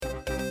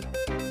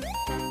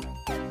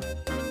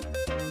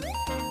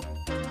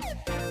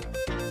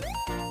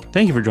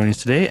Thank you for joining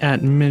us today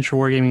at Miniature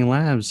Wargaming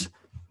Labs.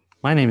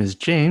 My name is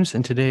James,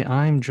 and today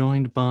I'm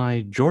joined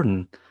by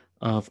Jordan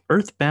of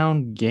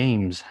Earthbound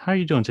Games. How are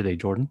you doing today,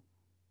 Jordan?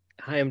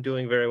 I am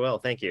doing very well,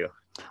 thank you.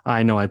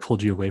 I know I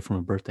pulled you away from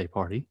a birthday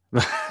party.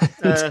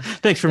 Uh,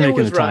 Thanks for making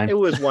the it time.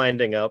 was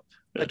winding up.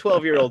 A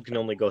 12-year-old can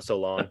only go so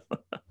long.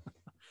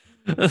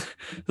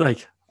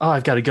 Like, oh,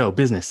 I've got to go.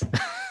 Business.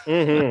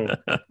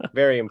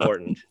 Very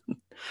important.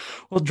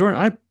 Well, Jordan,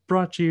 I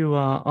brought you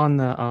on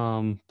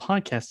the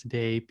podcast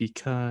today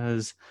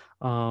because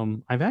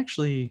I've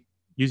actually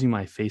using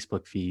my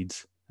Facebook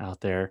feeds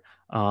out there,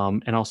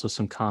 and also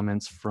some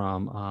comments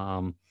from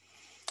I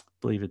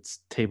believe it's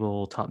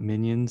Tabletop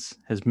Minions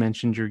has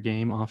mentioned your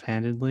game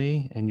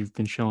offhandedly, and you've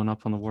been showing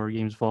up on the War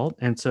Games Vault,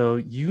 and so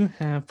you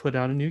have put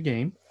out a new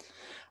game,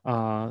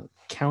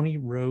 County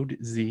Road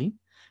Z.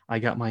 I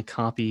got my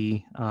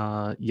copy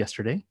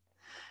yesterday,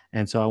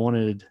 and so I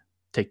wanted to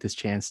take this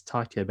chance to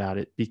talk to you about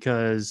it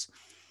because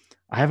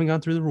I haven't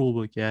gone through the rule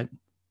book yet,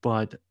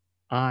 but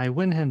I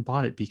went ahead and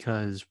bought it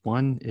because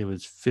one, it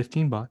was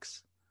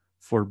 $15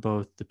 for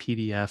both the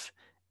PDF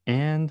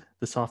and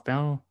the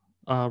softbound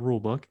rule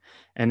book,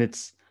 and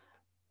it's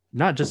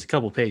not just a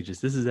couple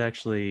pages. This is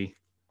actually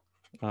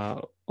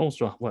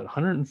almost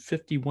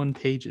 151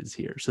 pages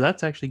here, so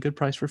that's actually a good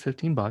price for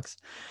 $15.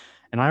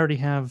 And I already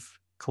have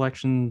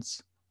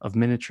collections of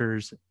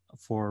miniatures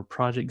for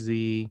Project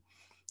Z,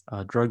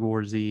 Drug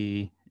War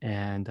Z,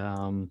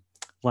 and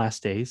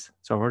Last Days.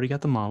 So I've already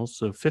got the models.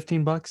 So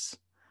 $15,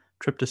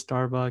 trip to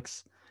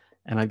Starbucks,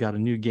 and I got a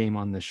new game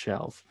on the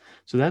shelf.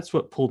 So that's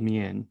what pulled me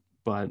in.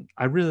 But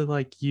I really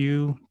like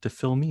you to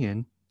fill me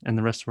in and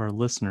the rest of our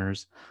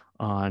listeners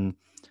on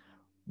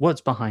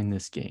what's behind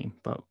this game.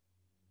 But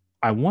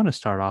I want to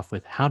start off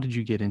with, how did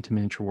you get into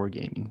miniature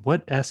wargaming?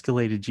 What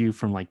escalated you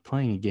from like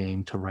playing a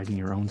game to writing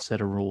your own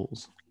set of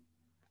rules?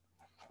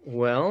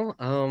 Well,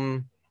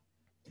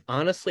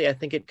 honestly, I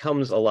think it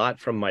comes a lot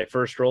from my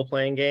first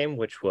role-playing game,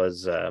 which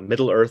was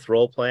Middle-earth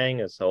role-playing.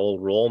 It's the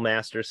old Roll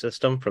Master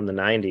system from the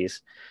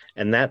 90s.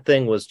 And that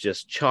thing was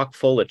just chock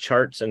full of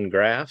charts and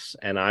graphs,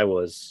 and I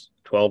was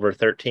 12 or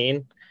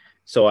 13.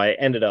 So I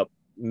ended up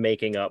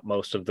making up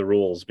most of the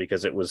rules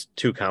because it was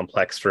too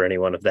complex for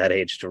anyone of that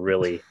age to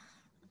really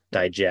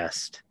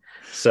digest.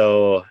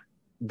 So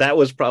that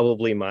was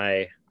probably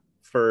my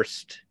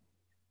first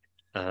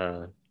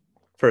uh,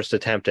 first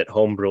attempt at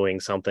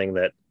homebrewing something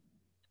that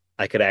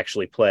I could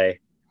actually play.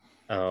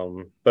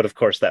 But of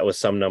course, that was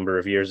some number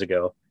of years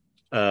ago.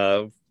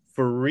 Uh,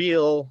 for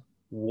real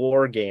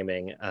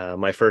wargaming,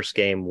 my first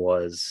game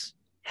was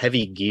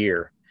Heavy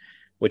Gear,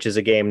 which is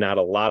a game not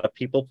a lot of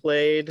people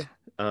played.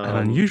 An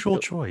Um, unusual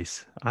it,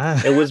 choice.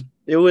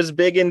 it was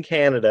big in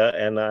Canada,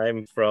 and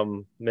I'm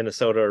from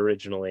Minnesota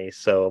originally,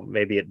 so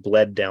maybe it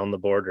bled down the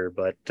border.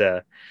 But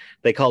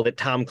they called it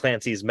Tom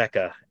Clancy's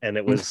Mecca, and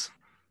it was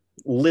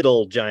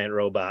little giant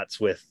robots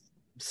with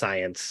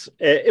science.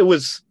 It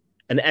was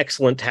an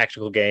excellent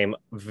tactical game,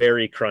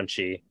 very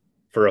crunchy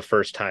for a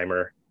first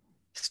timer.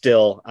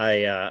 Still,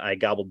 I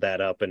gobbled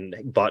that up and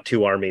bought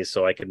two armies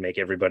so I could make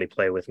everybody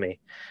play with me.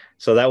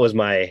 So that was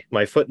my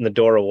foot in the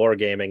door of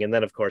wargaming, and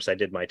then of course I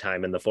did my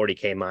time in the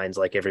 40K mines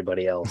like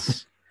everybody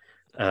else.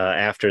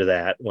 After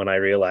that, when I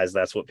realized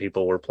that's what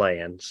people were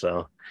playing,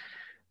 so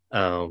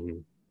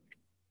um,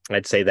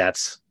 I'd say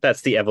that's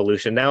the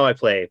evolution. Now I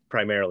play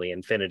primarily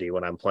Infinity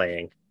when I'm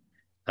playing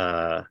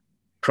uh,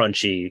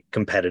 crunchy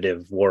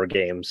competitive war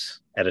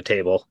games at a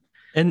table.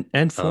 and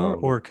four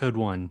Um, or code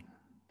one?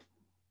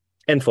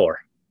 and four.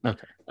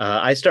 Okay.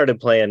 I started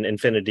playing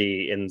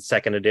Infinity in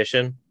second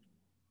edition,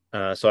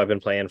 so I've been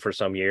playing for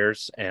some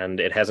years, and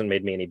it hasn't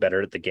made me any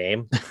better at the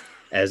game,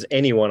 as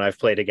anyone I've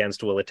played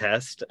against will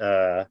attest.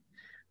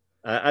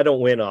 I don't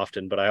win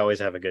often, but I always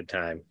have a good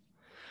time.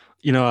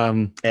 I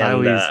And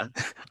always,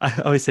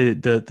 I always say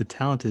that the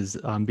talent is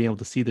being able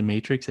to see the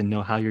matrix and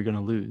know how you're going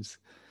to lose.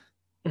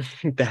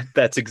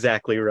 that's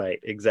exactly right.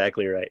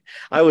 Exactly right.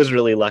 I was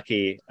really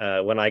lucky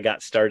when I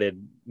got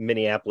started.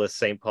 Minneapolis,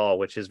 St. Paul,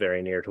 which is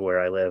very near to where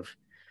I live,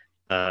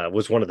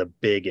 was one of the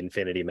big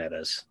Infinity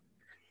metas.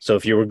 So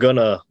if you were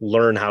gonna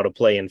learn how to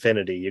play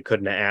Infinity, you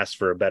couldn't have asked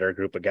for a better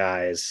group of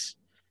guys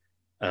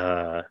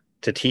uh,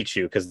 to teach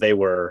you because they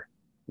were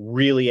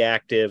really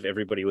active.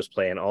 Everybody was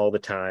playing all the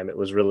time. It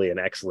was really an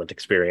excellent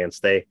experience.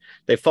 They've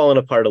fallen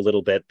apart a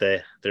little bit.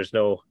 There's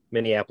no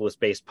Minneapolis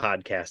based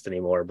podcast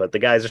anymore, but the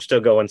guys are still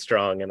going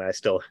strong, and I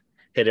still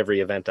hit every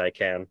event I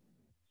can.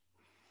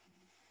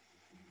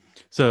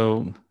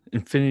 So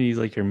Infinity is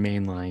like your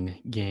mainline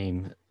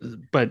game,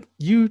 but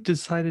you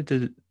decided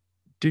to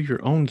do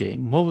your own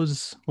game. What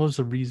was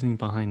the reasoning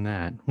behind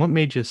that? What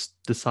made you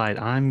decide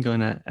I'm going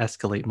to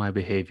escalate my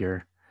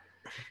behavior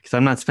because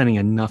I'm not spending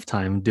enough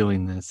time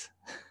doing this?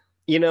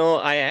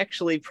 I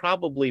actually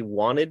probably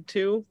wanted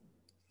to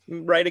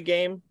write a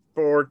game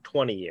for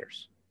 20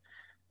 years.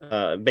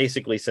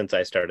 Basically, since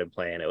I started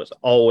playing, it was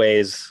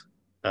always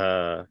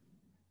uh,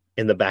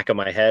 in the back of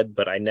my head,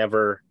 but I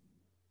never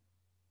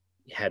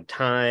had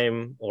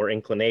time or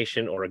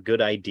inclination or a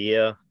good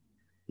idea.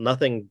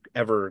 Nothing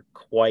ever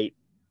quite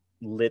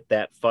lit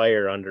that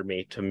fire under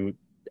me to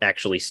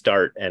actually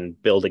start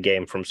and build a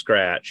game from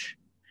scratch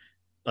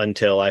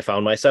until I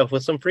found myself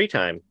with some free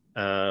time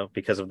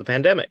because of the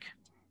pandemic.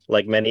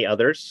 Like many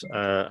others,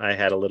 I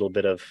had a little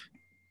bit of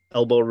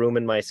elbow room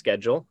in my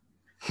schedule.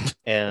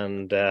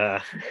 And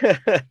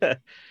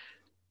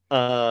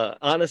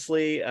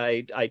honestly,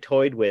 I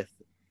toyed with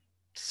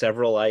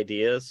several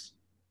ideas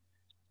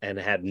and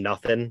had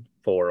nothing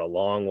for a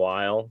long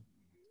while.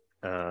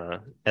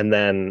 And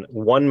then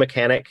one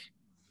mechanic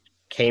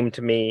came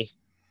to me,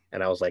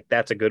 and I was like,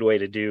 that's a good way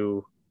to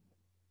do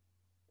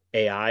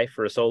AI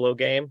for a solo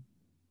game.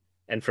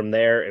 And from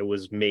there, it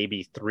was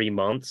maybe 3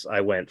 months.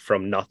 I went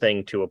from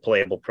nothing to a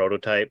playable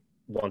prototype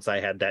once I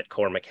had that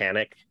core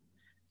mechanic,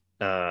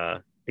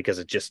 because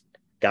it just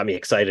got me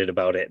excited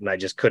about it, and I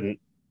just couldn't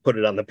put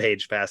it on the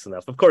page fast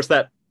enough. Of course,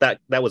 that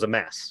was a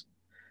mess.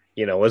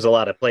 You know, it was a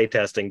lot of play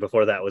testing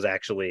before that was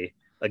actually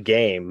a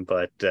game,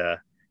 but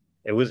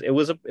it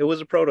was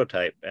a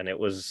prototype, and it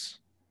was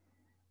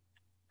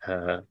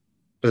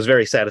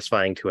very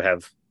satisfying to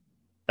have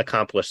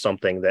accomplished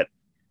something that,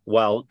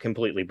 while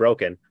completely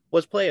broken,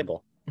 was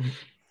playable.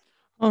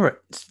 All right.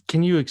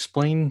 Can you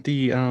explain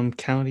the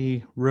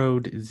County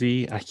Road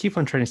Z? I keep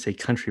on trying to say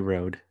Country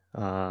Road.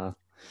 A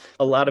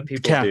lot of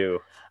people Yeah. do.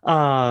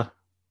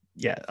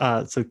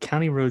 Yeah. So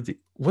County Road Z,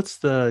 what's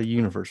the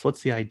universe?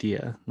 What's the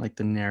idea? Like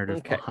the narrative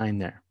Okay.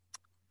 behind there?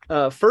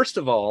 First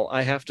of all,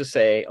 I have to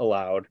say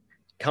aloud,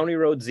 County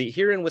Road Z,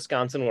 here in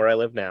Wisconsin, where I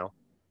live now,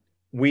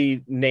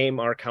 we name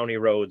our county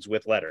roads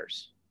with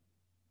letters.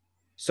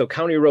 So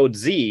County Road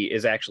Z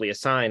is actually a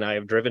sign I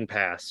have driven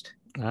past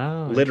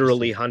Oh,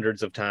 literally interesting.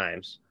 hundreds of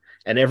times.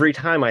 And every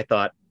time I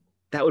thought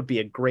that would be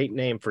a great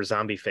name for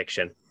zombie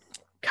fiction.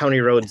 County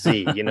Road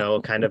Z,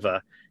 kind of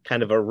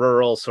a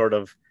rural sort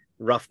of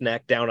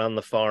roughneck down on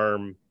the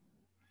farm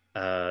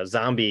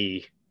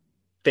zombie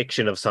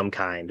fiction of some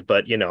kind.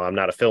 But I'm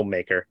not a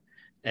filmmaker,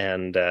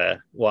 and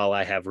while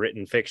I have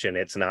written fiction,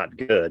 it's not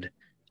good.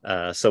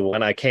 So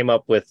when I came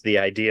up with the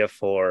idea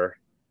for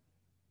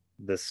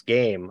this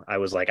game, I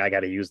was like, I got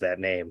to use that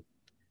name.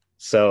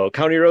 So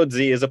County Road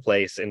Z is a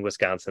place in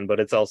Wisconsin, but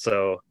it's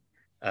also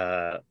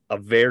a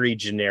very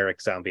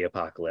generic zombie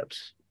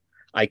apocalypse.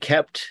 I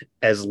kept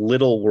as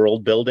little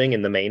world building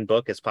in the main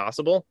book as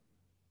possible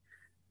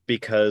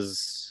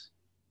because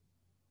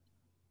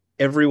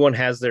everyone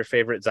has their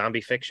favorite zombie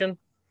fiction.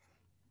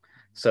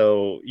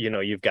 So,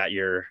 you've got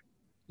your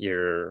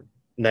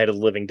Night of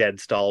the Living Dead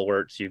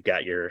stalwarts, you've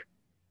got your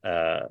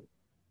uh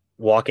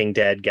Walking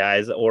Dead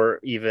guys, or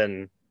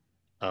even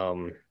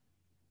um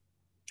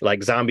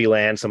like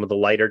Zombieland, some of the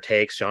lighter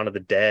takes, Shaun of the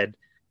Dead.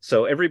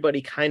 So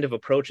everybody kind of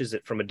approaches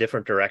it from a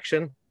different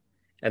direction.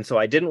 And so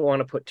I didn't want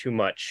to put too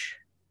much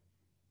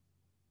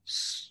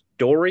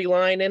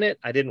storyline in it.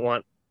 I didn't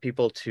want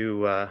people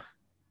uh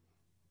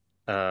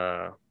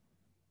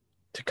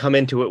to come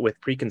into it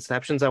with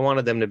preconceptions. I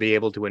wanted them to be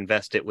able to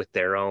invest it with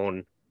their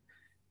own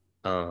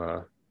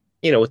uh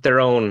with their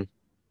own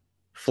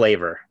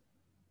flavor.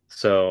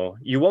 So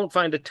you won't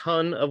find a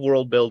ton of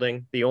world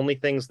building. The only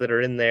things that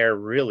are in there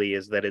really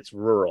is that it's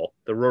rural,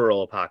 the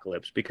rural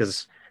apocalypse,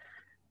 because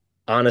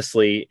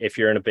honestly, if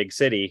you're in a big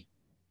city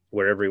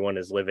where everyone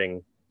is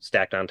living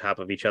stacked on top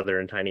of each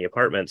other in tiny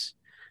apartments,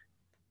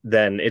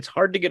 then it's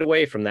hard to get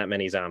away from that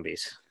many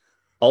zombies.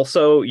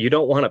 Also, you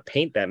don't want to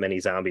paint that many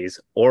zombies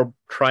or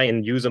try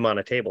and use them on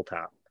a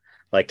tabletop.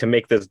 Like, to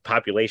make the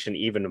population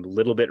even a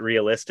little bit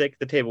realistic,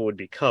 the table would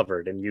be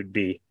covered and you'd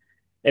be.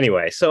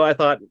 Anyway, so I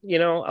thought,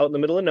 out in the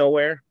middle of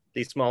nowhere,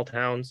 these small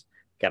towns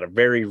got a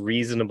very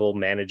reasonable,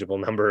 manageable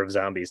number of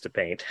zombies to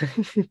paint.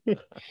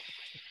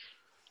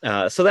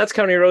 So that's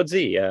County Road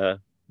Z,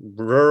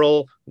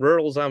 rural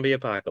zombie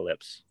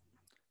apocalypse.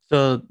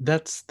 So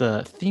that's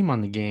the theme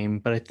on the game,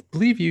 but I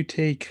believe you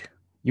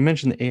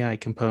mentioned the AI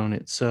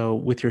component. So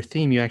with your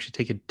theme, you actually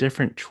take a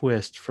different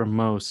twist from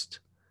most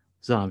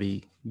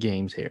zombie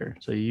games here.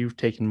 So you've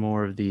taken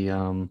more of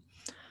the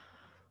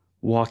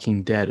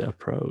Walking Dead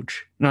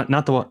approach. Not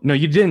the no,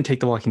 you didn't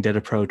take the Walking Dead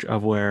approach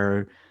of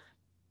where,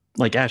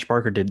 like Ash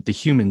Barker did, the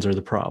humans are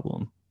the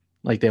problem.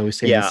 Like they always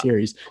say in the Yeah,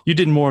 series. You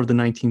did more of the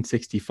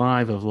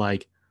 1965 of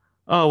like,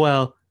 oh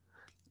well,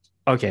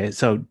 okay,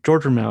 so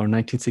George Romero,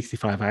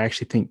 1965, I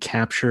actually think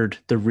captured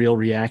the real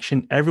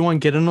reaction. Everyone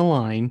get in a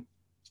line,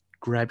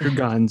 grab your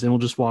guns, and we'll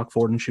just walk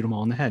forward and shoot them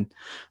all in the head.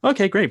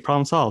 Okay, great,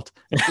 problem solved.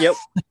 yep.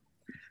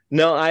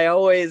 No, I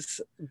always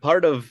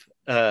part of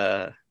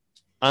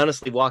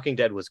honestly, Walking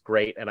Dead was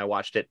great, and I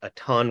watched it a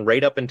ton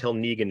right up until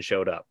Negan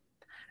showed up,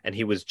 and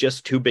he was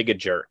just too big a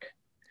jerk.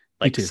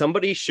 Me Like, too.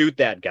 somebody shoot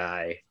that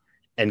guy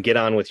and get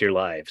on with your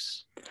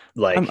lives. I'm,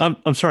 Like, I'm,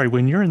 I'm sorry,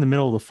 when you're in the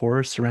middle of the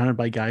forest surrounded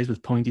by guys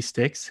with pointy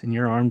sticks and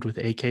you're armed with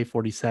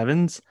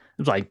AK-47s,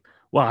 it's like,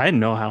 well, I didn't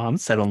know how I'm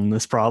settling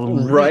this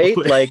problem real right?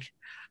 quick.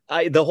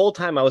 Like, the whole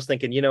time I was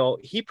thinking,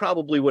 he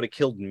probably would have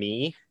killed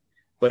me,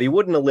 but he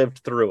wouldn't have lived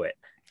through it.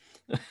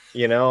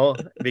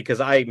 Because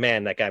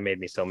man, that guy made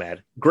me so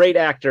mad. Great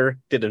actor,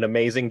 did an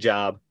amazing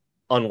job,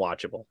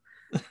 unwatchable.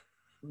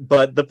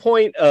 But the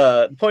point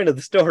of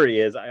the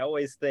story is, I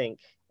always think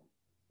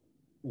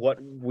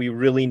what we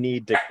really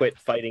need to quit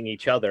fighting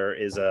each other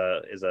is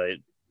a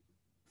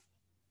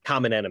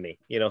common enemy,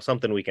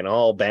 something we can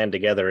all band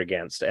together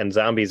against. And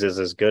zombies is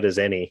as good as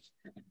any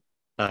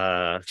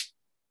uh,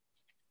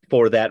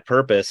 for that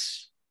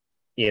purpose,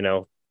 you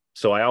know.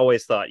 So I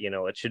always thought,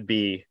 it should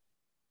be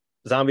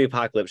zombie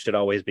apocalypse should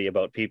always be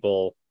about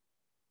people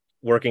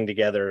working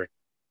together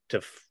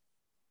to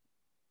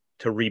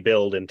to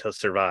rebuild and to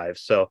survive.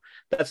 So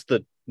that's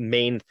the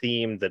main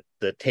theme that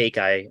the take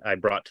I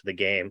brought to the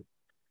game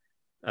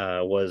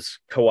was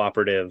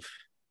cooperative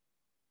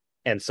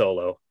and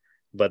solo,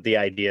 but the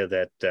idea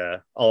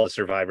that all the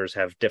survivors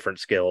have different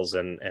skills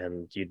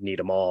and you'd need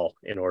them all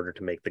in order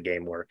to make the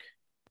game work.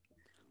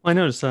 I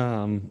noticed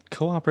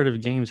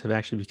cooperative games have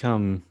actually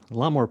become a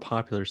lot more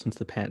popular since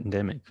the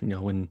pandemic.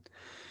 When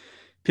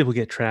people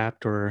get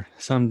trapped or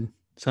some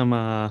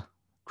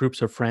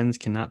groups of friends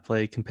cannot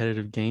play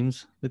competitive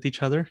games with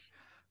each other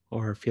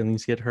or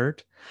feelings get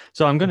hurt.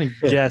 So I'm going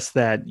to guess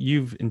that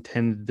you've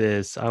intended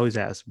this. I always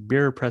ask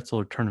beer, pretzel,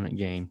 or tournament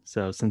game.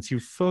 So since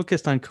you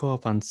focused on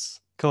co-op and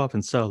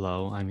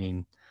solo, I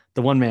mean,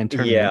 the one man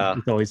tournament Yeah,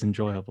 is always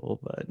enjoyable,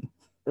 but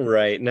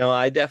right. No,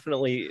 I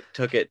definitely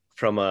took it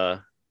from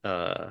a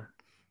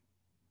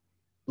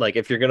like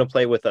if you're going to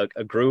play with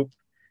a group,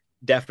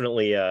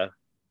 definitely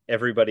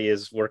everybody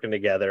is working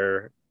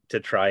together to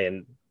try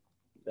and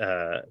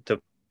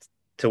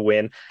to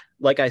win.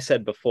 Like I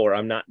said before,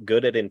 I'm not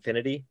good at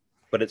Infinity,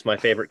 but it's my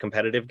favorite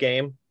competitive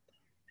game,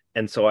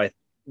 and so I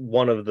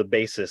one of the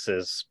bases,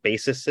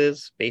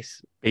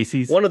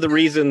 one of the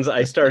reasons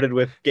I started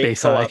with game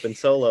base high. co-op and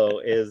solo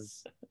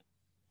is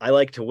I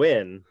like to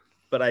win,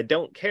 but I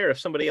don't care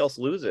if somebody else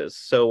loses.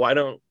 So why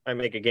don't I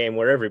make a game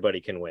where everybody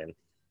can win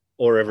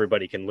or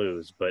everybody can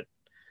lose? But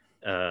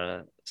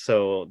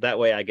so that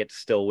way I get to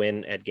still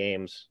win at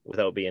games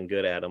without being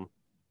good at them.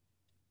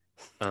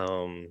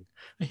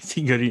 I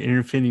see go to your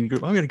Infinity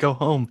group. I'm going to go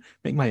home,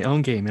 make my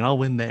own game, and I'll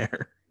win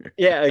there.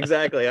 Yeah,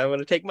 exactly. I'm going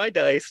to take my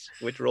dice,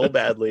 which roll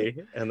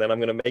badly, and then I'm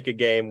going to make a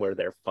game where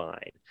they're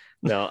fine.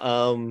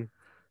 Now,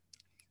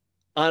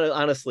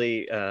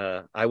 honestly,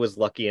 I was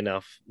lucky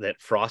enough that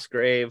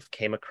Frostgrave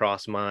came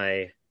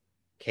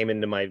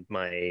into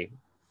my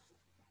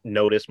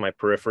notice, my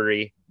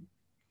periphery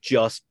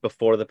just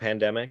before the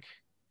pandemic,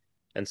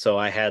 and so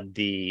I had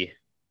the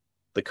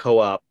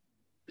co-op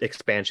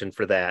expansion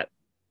for that,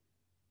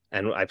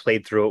 and I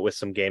played through it with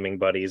some gaming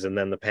buddies, and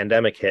then the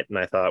pandemic hit, and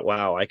I thought,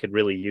 wow, I could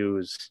really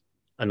use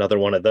another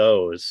one of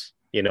those,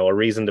 a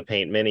reason to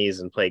paint minis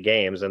and play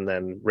games. And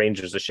then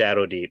Rangers of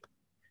Shadow Deep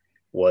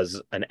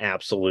was an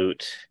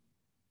absolute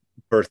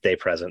birthday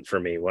present for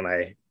me when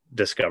I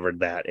discovered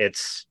that.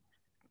 It's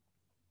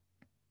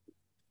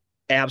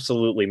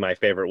absolutely my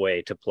favorite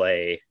way to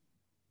play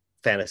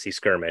fantasy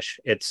skirmish.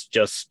 It's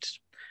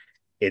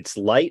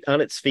light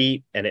on its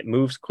feet and it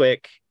moves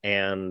quick,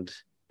 and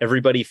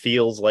everybody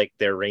feels like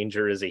their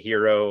ranger is a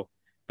hero,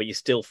 but you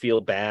still feel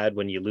bad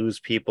when you lose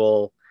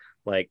people.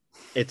 Like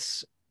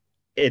it's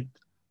it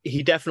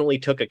he definitely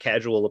took a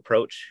casual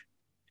approach,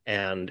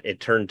 and it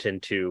turned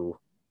into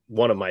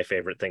one of my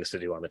favorite things to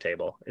do on the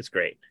table. It's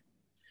great.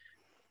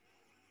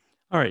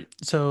 All right.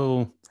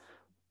 So,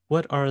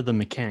 what are the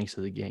mechanics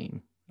of the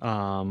game?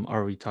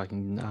 Are we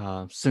talking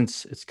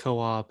since it's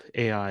co-op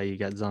AI? You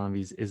got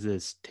zombies. Is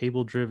this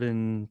table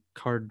driven,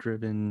 card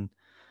driven?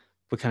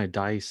 What kind of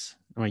dice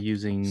am I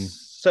using?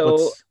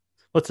 So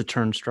What's the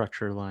turn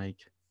structure like?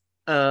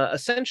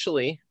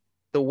 essentially,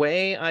 the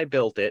way I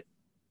built it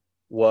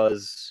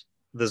was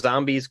the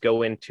zombies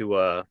go into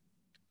a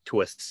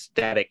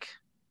static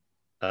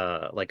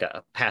like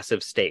a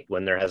passive state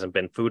when there hasn't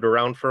been food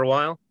around for a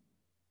while.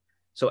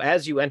 So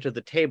as you enter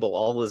the table,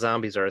 all the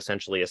zombies are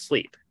essentially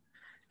asleep,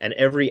 and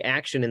every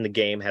action in the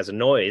game has a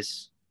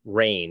noise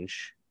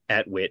range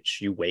at which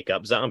you wake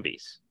up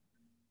zombies.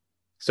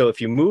 So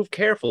if you move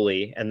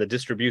carefully and the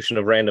distribution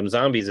of random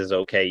zombies is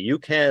okay, you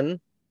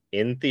can,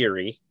 in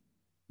theory,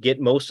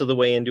 get most of the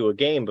way into a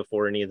game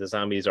before any of the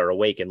zombies are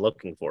awake and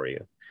looking for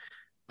you.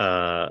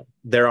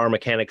 There are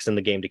mechanics in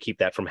the game to keep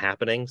that from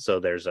happening. So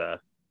there's a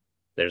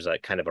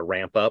kind of a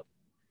ramp up.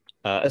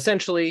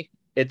 Essentially,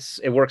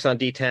 it works on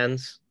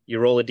D10s. You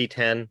roll a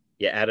D10,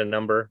 you add a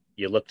number,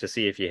 you look to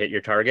see if you hit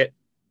your target.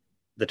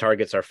 The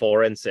targets are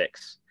 4 and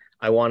 6.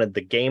 I wanted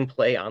the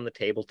gameplay on the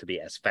table to be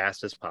as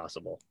fast as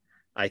possible.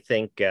 I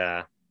think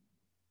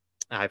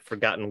I've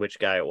forgotten which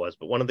guy it was,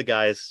 but one of the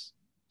guys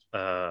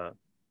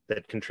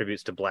that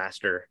contributes to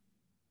Blaster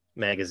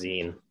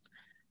magazine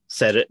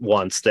said it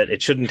once that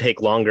it shouldn't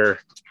take longer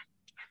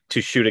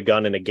to shoot a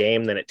gun in a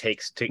game than it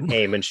takes to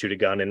aim and shoot a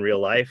gun in real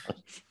life.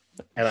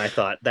 And I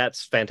thought,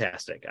 that's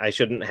fantastic. I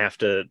shouldn't have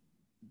to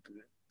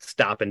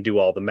stop and do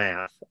all the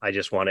math. I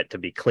just want it to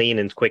be clean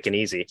and quick and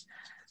easy.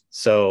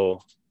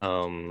 So,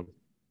 so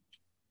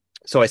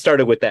I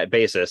started with that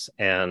basis,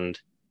 and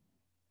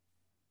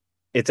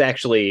it's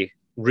actually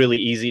really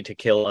easy to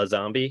kill a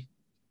zombie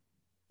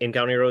in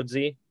County Road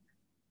Z,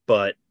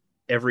 but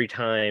every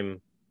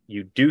time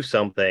you do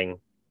something,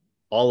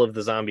 all of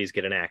the zombies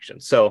get an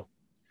action. So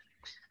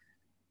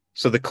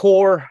the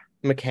core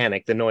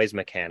mechanic, the noise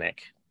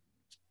mechanic,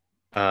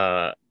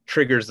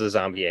 triggers the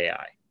zombie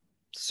AI.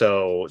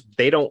 So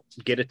they don't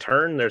get a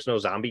turn. There's no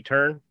zombie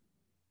turn.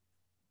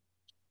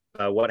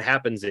 What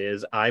happens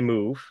is I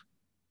move,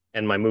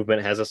 and my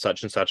movement has a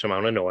such and such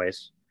amount of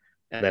noise.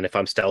 And then if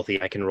I'm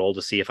stealthy, I can roll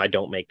to see if I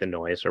don't make the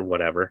noise or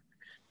whatever.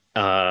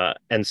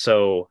 And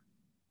so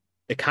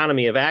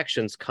economy of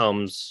actions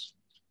comes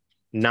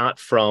not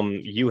from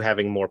you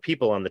having more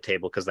people on the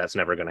table, because that's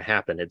never going to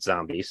happen. It's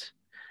zombies.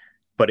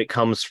 But it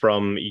comes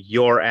from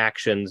your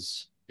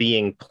actions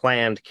being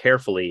planned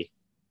carefully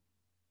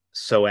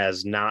so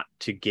as not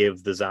to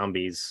give the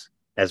zombies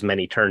as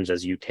many turns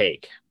as you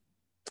take.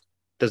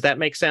 Does that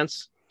make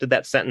sense? Did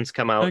that sentence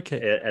come out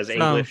Okay. as So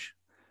English?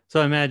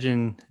 so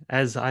imagine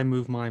as I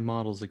move my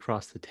models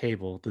across the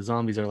table, the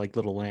zombies are like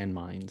little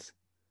landmines,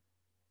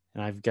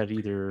 and I've got to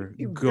either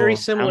Very go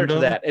similar around to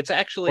them that. It's or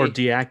actually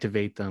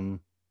deactivate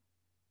them.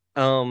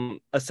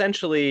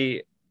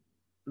 essentially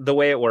the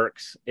way it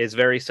works is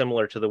very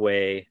similar to the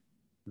way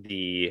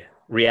the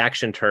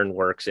reaction turn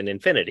works in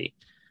Infinity.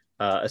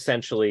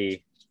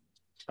 Essentially,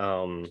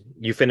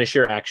 you finish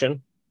your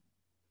action,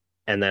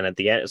 and then at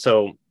the end,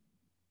 so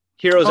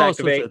heroes Oh, so it's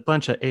a activate.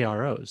 bunch of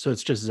AROs. So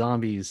it's just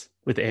zombies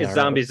with It's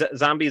AROs.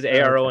 zombies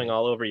AROing Okay.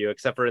 all over you,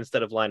 except for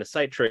instead of line of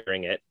sight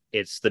triggering it,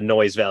 it's the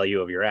noise value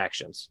of your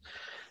actions.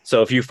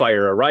 So if you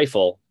fire a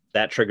rifle,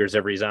 that triggers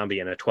every zombie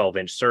in a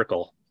 12-inch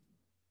circle.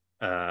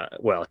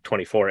 Well,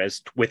 24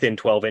 is within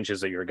 12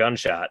 inches of your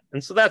gunshot.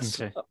 And so that's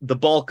Okay. the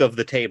bulk of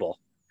the table.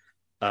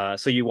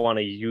 So you want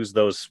to use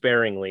those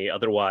sparingly.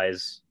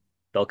 Otherwise,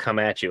 they'll come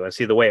at you. And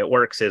see, the way it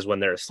works is when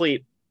they're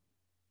asleep,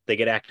 they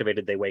get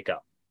activated, they wake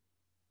up.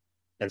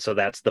 And so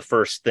that's the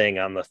first thing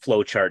on the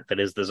flow chart that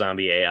is the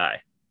zombie AI.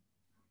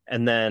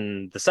 And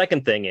then the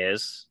second thing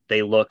is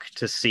they look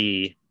to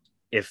see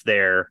if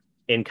they're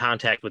in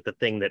contact with the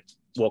thing that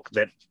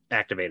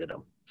activated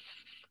them.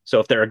 So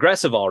if they're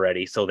aggressive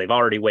already, so they've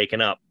already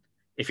waken up,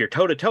 if you're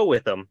toe to toe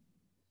with them,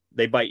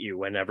 they bite you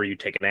whenever you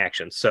take an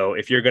action. So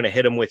if you're going to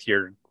hit them with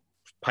your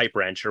pipe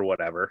wrench or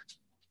whatever,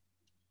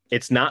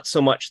 it's not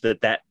so much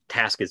that that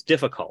task is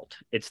difficult.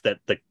 It's that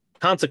the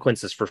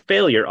consequences for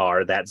failure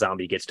are that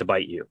zombie gets to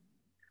bite you.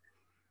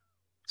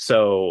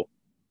 So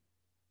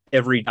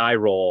every die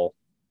roll,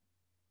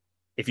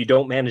 if you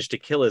don't manage to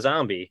kill a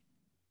zombie,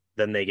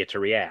 then they get to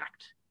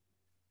react.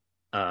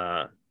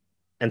 Uh,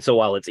 and so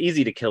while it's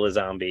easy to kill a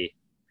zombie,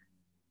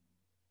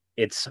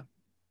 it's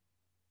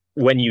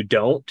when you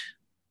don't,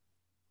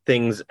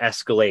 things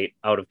escalate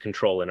out of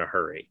control in a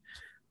hurry.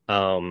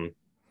 Um,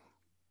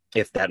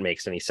 if that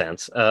makes any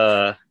sense.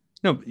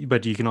 No,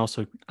 but you can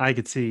also, I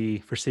could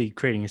foresee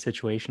creating a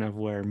situation of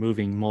where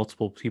moving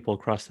multiple people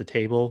across the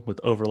table with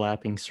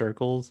overlapping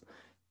circles,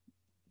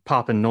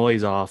 popping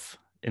noise off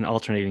and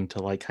alternating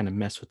to like kind of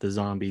mess with the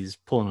zombies,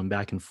 pulling them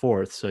back and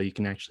forth so you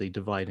can actually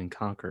divide and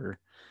conquer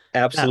that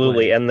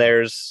Absolutely. way. And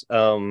there's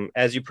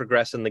as you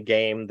progress in the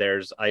game,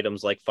 there's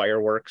items like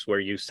fireworks where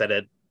you set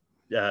it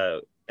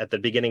at the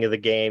beginning of the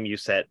game, you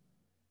set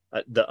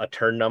a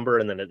turn number,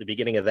 and then at the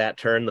beginning of that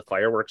turn, the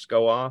fireworks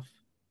go off,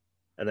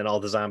 and then all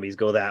the zombies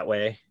go that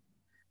way.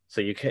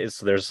 So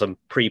so there's some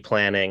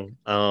pre-planning.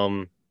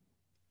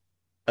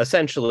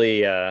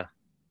 Essentially, I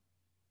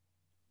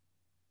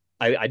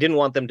didn't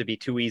want them to be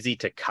too easy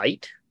to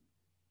kite,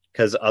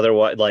 because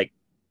otherwise, like,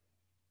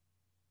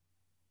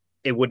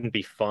 it wouldn't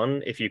be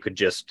fun if you could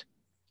just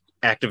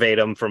activate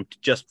them from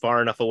just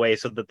far enough away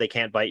so that they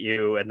can't bite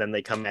you, and then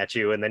they come at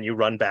you, and then you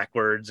run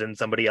backwards and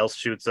somebody else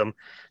shoots them.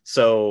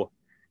 So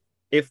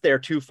if they're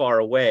too far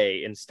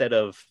away, instead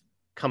of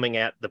coming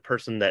at the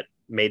person that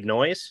made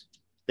noise,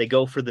 they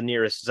go for the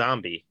nearest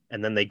zombie,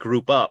 and then they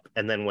group up,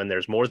 and then when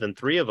there's more than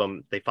three of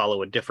them, they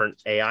follow a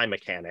different AI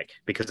mechanic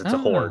because it's a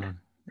horde. Oh,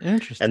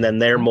 And then interesting.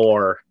 they're Okay.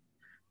 more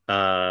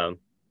uh,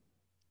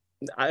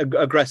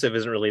 aggressive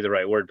isn't really the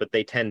right word, but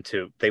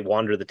they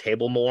wander the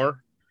table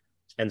more,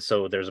 and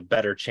so there's a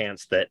better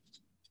chance that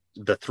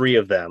the three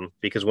of them,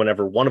 because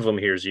whenever one of them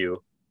hears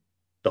you,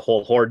 the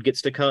whole horde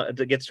gets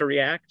to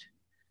react.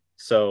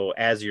 So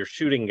as you're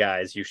shooting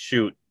guys, you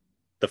shoot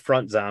the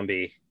front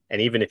zombie,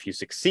 and even if you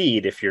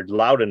succeed, if you're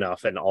loud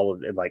enough and all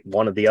of like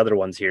one of the other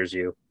ones hears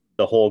you,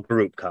 the whole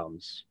group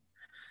comes.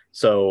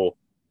 So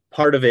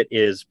part of it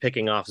is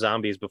picking off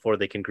zombies before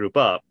they can group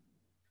up,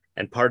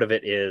 and part of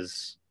it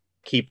is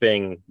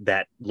keeping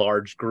that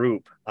large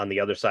group on the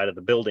other side of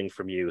the building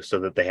from you so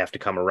that they have to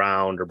come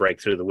around or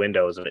break through the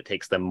windows, and it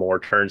takes them more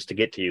turns to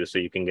get to you so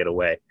you can get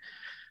away.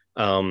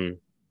 um,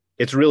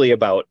 it's really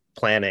about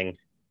planning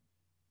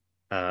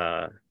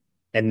uh,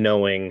 and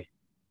knowing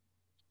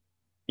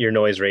your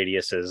noise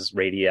radiuses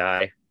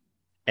radii,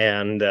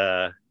 and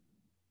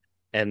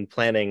and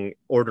planning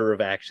order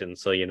of action,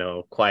 so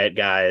quiet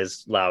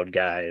guys, loud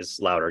guys,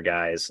 louder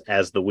guys.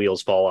 As the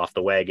wheels fall off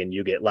the wagon,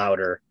 you get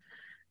louder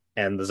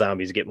and the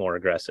zombies get more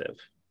aggressive.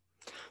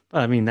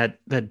 But I mean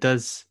that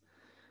does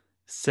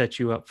set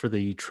you up for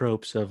the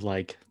tropes of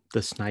like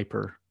the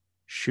sniper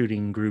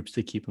shooting groups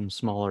to keep them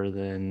smaller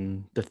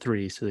than the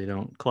three so they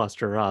don't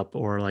cluster up,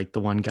 or like the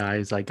one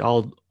guy's like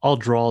I'll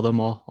draw them,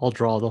 I'll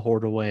draw the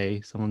horde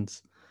away.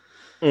 Someone's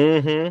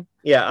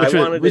Yeah, I which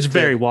was wanted which is it to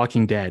very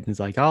Walking Dead. It's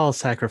like I'll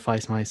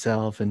sacrifice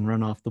myself and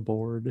run off the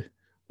board.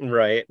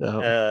 right.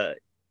 So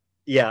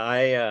Yeah,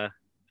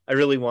 I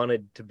really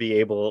wanted to be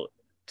able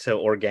to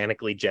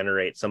organically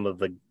generate some of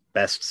the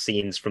best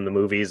scenes from the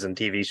movies and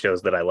TV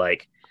shows that I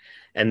like.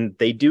 And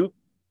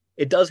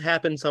it does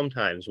happen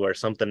sometimes where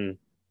something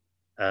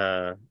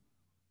uh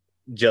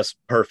just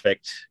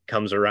perfect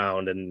comes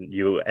around and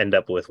you end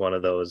up with one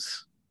of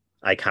those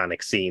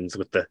iconic scenes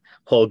with the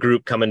whole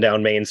group coming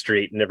down Main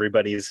Street and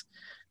everybody's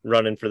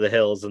running for the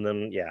hills. And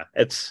then yeah,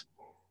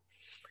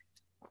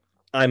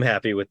 I'm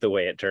happy with the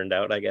way it turned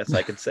out, I guess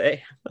I could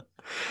say.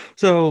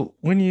 so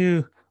when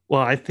you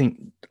well, I think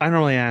I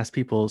normally ask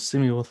people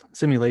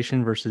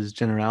simulation versus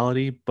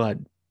generality, but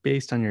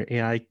based on your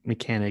AI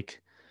mechanic,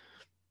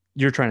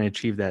 you're trying to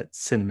achieve that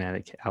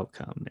cinematic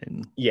outcome.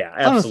 And Yeah,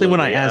 honestly,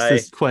 when I absolutely. ask I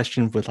this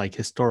question with like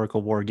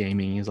historical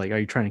wargaming, is like, are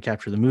you trying to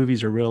capture the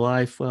movies or real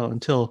life? Well,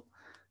 until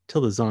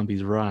the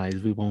zombies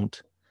rise, we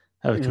won't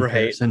have a right.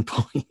 comparison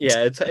point.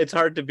 Yeah, it's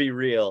hard to be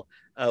real.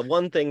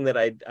 One thing that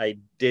I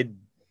did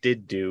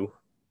do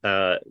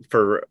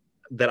for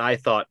that I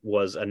thought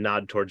was a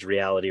nod towards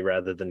reality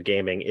rather than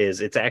gaming is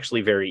it's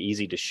actually very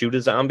easy to shoot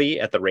a zombie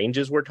at the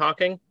ranges we're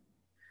talking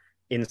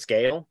in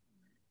scale.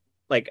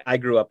 Like I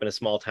grew up in a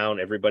small town,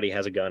 everybody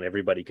has a gun,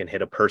 everybody can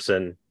hit a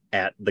person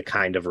at the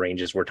kind of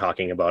ranges we're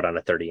talking about on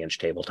a 30-inch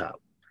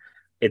tabletop.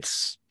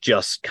 It's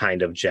just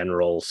kind of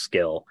general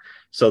skill.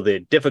 So the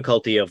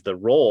difficulty of the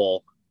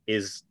roll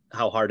is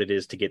how hard it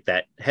is to get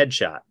that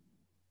headshot,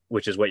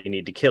 which is what you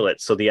need to kill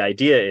it. So the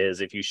idea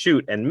is if you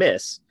shoot and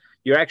miss,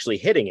 you're actually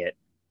hitting it,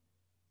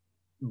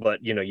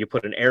 but you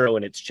put an arrow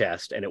in its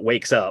chest and it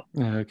wakes up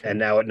and Okay.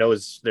 now it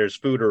knows there's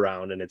food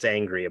around and it's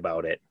angry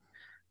about it.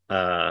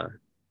 Uh,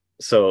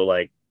 so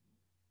like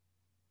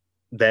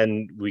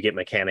then we get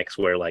mechanics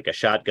where like a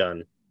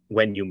shotgun,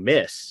 when you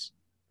miss,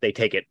 they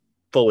take it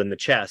full in the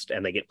chest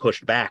and they get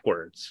pushed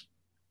backwards.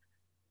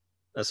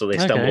 So they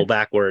stumble Okay.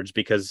 backwards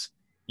because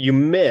you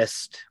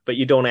missed, but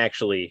you don't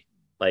actually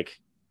like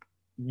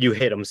you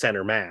hit them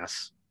center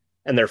mass,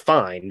 and they're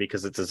fine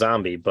because it's a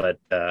zombie. But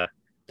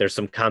there's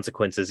some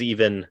consequences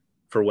even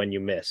for when you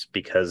miss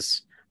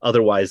because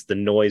otherwise the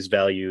noise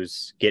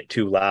values get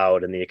too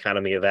loud and the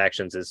economy of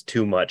actions is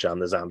too much on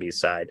the zombie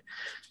side.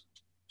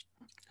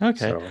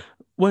 Okay. So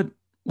What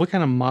what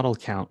kind of model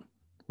count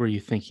were you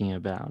thinking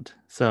about?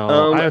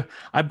 So um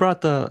I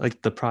brought the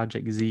like the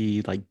Project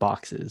Z like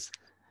boxes.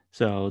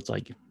 So it's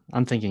like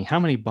I'm thinking how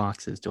many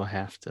boxes do I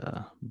have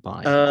to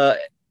buy here? uh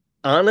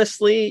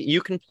honestly,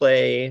 you can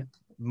play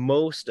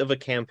most of a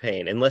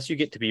campaign unless you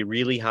get to be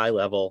really high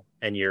level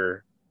and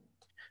you're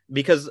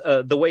because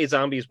the way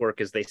zombies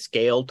work is they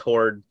scale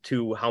toward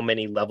to how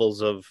many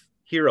levels of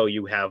hero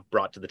you have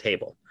brought to the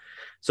table.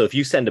 So if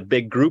you send a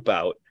big group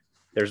out,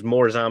 there's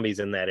more zombies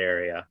in that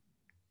area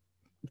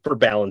for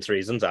balance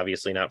reasons,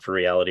 obviously not for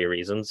reality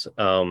reasons.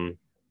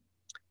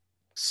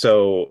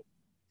 So,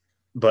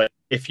 but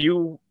if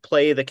you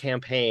play the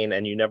campaign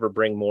and you never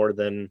bring more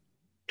than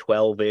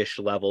 12-ish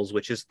levels,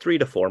 which is 3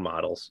 to 4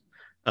 models,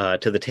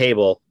 to the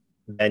table,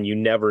 then you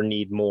never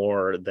need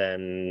more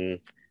than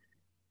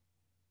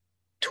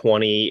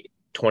 20,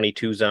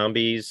 22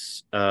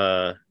 zombies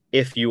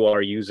if you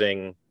are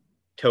using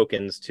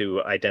tokens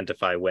to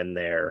identify when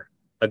they're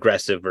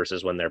aggressive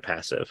versus when they're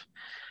passive.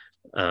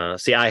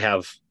 See,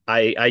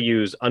 I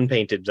use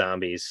unpainted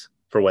zombies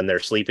for when they're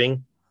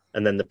sleeping,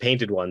 and then the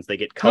painted ones they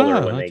get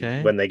color Oh,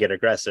 okay. when they get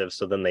aggressive,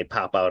 so then they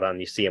pop out on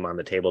you see them on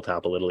the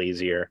tabletop a little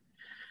easier.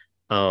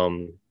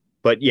 Um,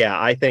 but yeah,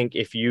 I think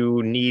if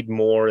you need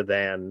more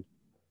than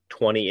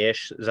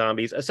 20-ish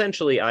zombies.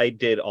 Essentially, I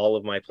did all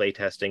of my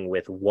playtesting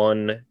with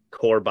one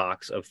core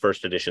box of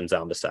first edition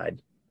Zombicide.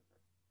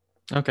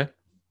 Okay.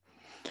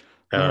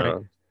 All right.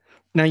 Uh,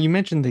 Now you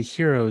mentioned the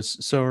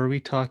heroes. So are we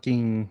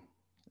talking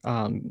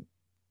um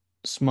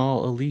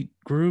small elite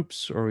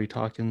groups or are we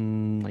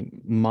talking like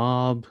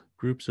mob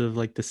groups of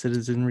like the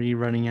citizenry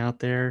running out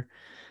there?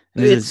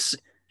 And is it it's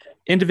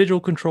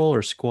individual control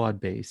or squad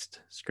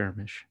based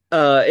skirmish?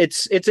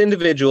 it's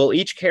individual.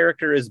 Each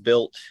character is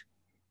built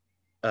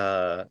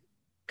uh,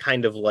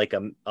 kind of like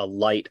a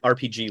light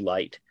RPG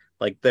light.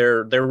 Like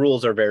their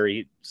rules are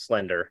very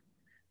slender,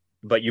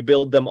 but you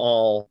build them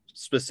all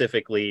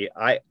specifically.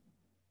 I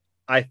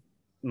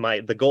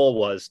my the goal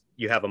was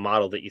you have a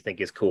model that you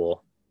think is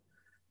cool.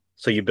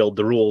 So you build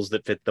the rules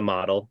that fit the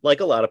model, like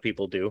a lot of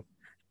people do.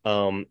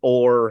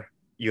 Or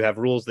you have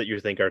rules that you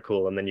think are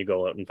cool, and then you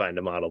go out and find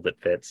a model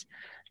that fits.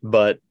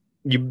 But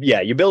you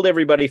build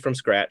everybody from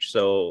scratch.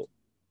 So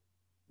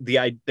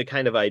the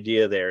kind of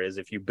idea there is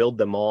if you build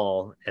them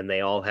all and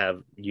they all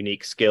have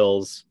unique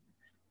skills,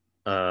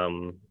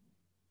 um,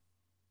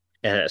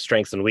 and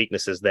strengths and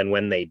weaknesses, then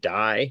when they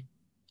die,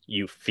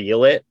 you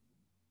feel it.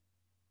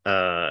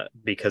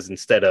 Because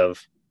instead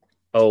of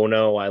oh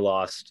no, I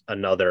lost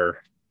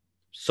another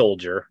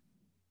soldier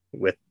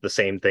with the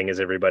same thing as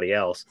everybody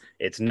else.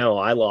 It's no,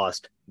 I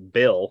lost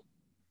Bill.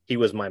 He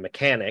was my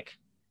mechanic.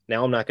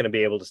 Now I'm not going to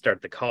be able to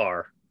start the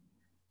car.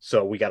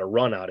 So we got to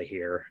run out of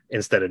here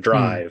instead of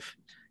Hmm. drive.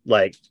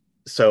 Like,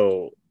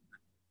 so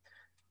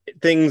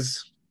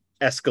things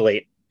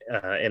escalate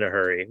in a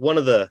hurry. One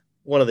of the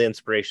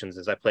inspirations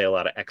is I play a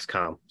lot of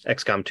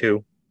XCOM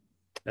 2,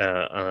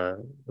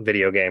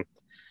 video game,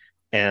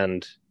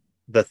 and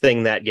the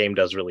thing that game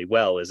does really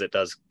well is it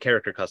does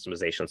character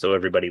customization, so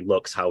everybody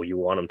looks how you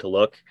want them to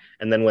look,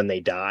 and then when they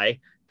die,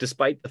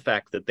 despite the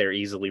fact that they're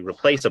easily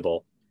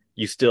replaceable,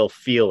 you still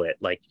feel it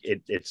like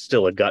it's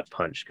still a gut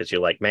punch because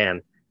you're like,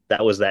 man,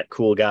 that was that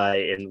cool guy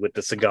in with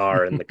the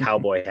cigar and the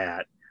cowboy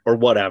hat or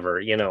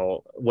whatever,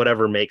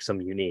 whatever makes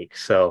them unique.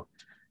 So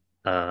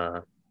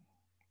uh,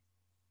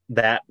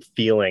 that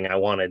feeling I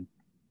wanted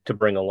to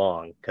bring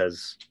along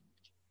because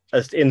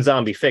in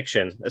zombie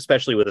fiction,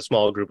 especially with a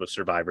small group of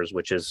survivors,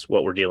 which is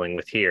what we're dealing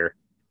with here,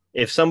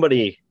 if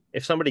somebody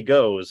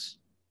goes,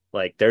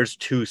 like there's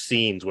two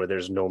scenes where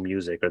there's no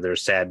music or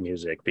there's sad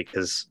music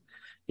because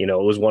it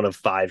was one of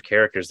five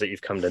characters that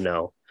you've come to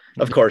know.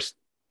 Of course,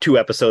 2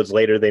 episodes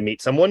later they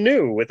meet someone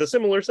new with a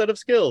similar set of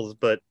skills,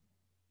 but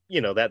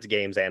that's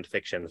games and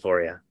fiction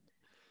for you.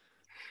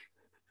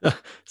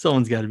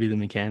 Someone's got to be the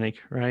mechanic,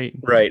 right?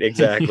 Right,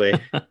 exactly.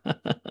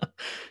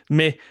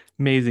 Ma-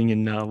 Amazing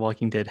in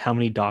Walking Dead how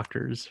many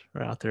doctors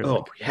are out there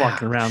like Oh yeah.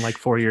 walking around like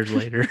 4 years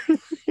later.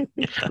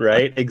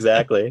 Right,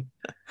 exactly.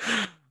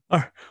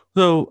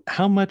 So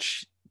how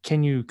much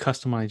can you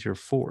customize your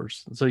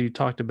force? So you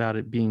talked about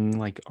it being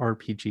like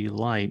RPG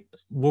light.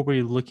 What were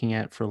you looking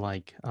at for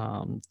like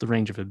the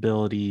range of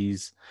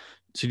abilities?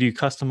 So do you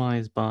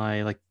customize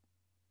by like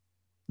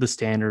the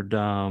standard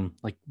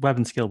like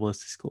weapon skill,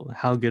 ballistic skill?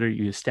 How good are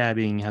you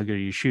stabbing? How good are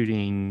you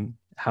shooting?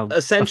 How afraid do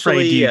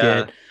Essentially, you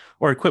get?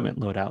 Or equipment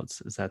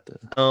loadouts? Is that the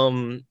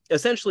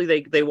essentially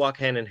they walk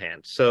hand in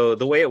hand. So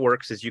the way it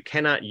works is you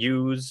cannot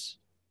use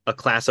a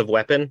class of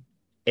weapon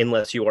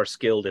unless you are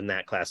skilled in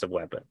that class of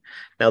weapon.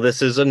 Now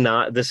this is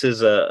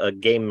a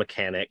game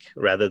mechanic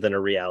rather than a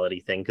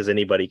reality thing because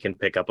anybody can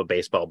pick up a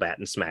baseball bat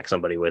and smack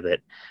somebody with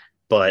it.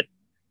 But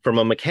from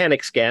a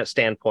mechanic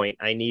standpoint,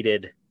 I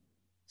needed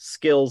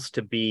skills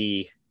to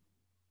be,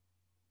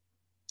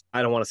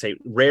 I don't want to say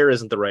rare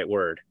isn't the right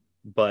word,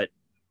 but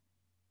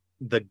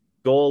the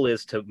goal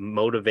is to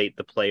motivate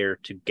the player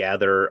to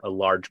gather a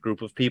large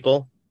group of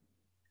people,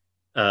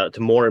 to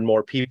more and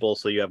more people,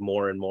 so you have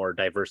more and more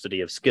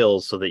diversity of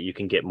skills so that you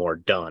can get more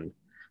done.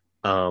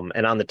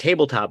 And on the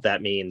tabletop,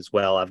 that means,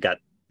 well, I've got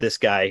this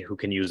guy who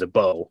can use a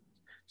bow.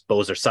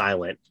 Bows are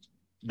silent;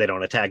 they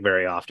don't attack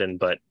very often,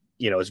 but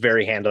it's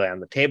very handy on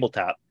the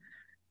tabletop.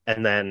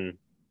 And then,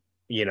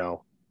 you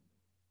know,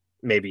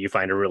 maybe you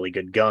find a really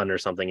good gun or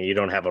something, and you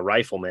don't have a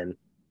rifleman,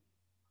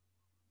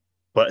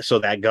 but so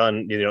that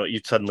gun, you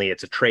suddenly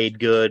it's a trade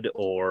good,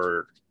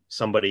 or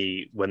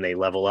somebody when they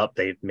level up,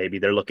 they're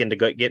looking to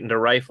get into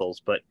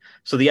rifles. But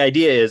so the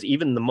idea is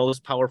even the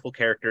most powerful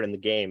character in the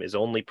game is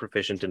only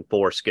proficient in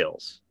 4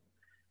 skills.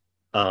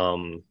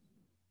 um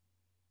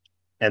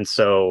and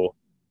so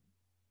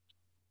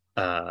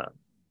uh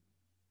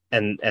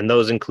and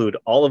those include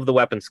all of the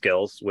weapon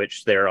skills,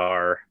 which there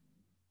are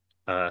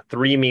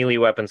 3 melee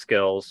weapon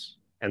skills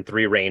and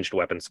 3 ranged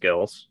weapon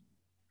skills.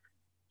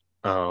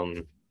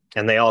 um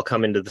and they all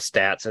come into the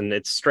stats, and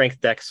it's strength,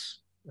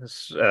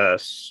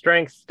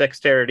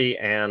 dexterity,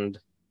 and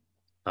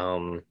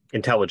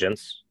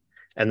intelligence.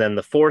 And then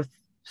the fourth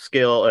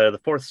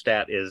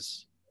stat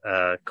is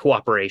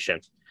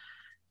cooperation.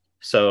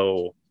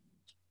 So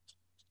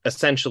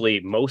essentially,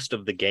 most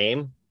of the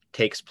game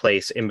takes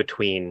place in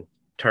between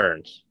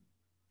turns,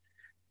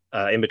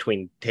 in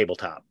between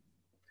tabletop.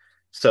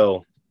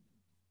 So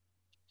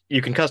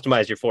you can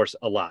customize your force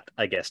a lot,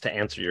 I guess, to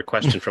answer your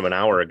question from an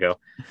hour ago.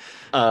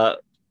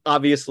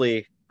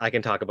 Obviously, I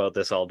can talk about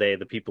this all day.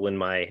 The people in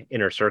my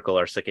inner circle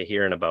are sick of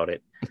hearing about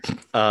it.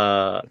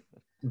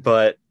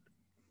 But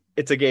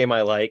it's a game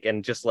I like,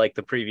 and just like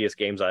the previous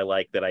games I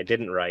like that I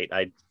didn't write,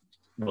 I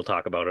will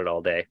talk about it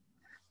all day.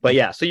 But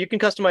yeah, so you can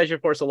customize your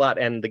force a lot,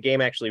 and the game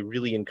actually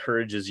really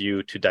encourages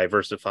you to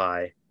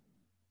diversify,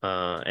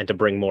 and to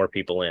bring more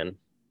people in.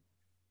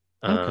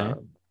 okay? Uh,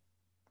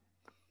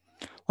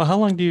 Well, how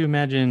long do you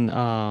imagine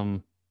how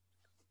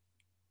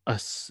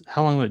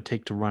long would it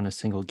take to run a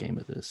single game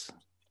of this?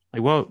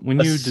 Like, well, when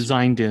you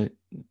designed it,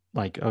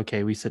 like,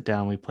 okay, we sit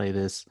down, we play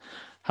this.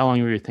 How long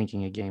were you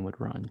thinking a game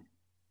would run?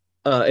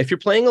 if you're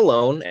playing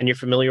alone and you're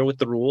familiar with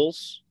the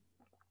rules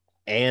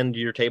and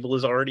your table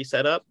is already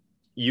set up,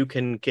 you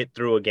can get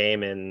through a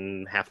game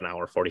in half an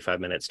hour,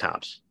 45 minutes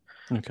tops.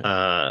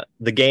 Okay.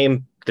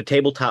 The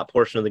tabletop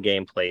portion of the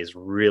game plays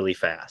really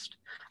fast.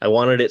 I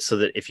wanted it so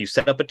that if you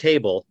set up a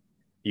table,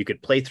 you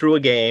could play through a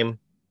game,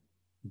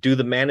 do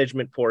the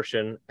management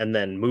portion, and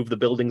then move the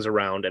buildings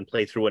around and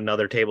play through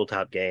another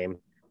tabletop game,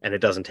 and it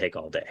doesn't take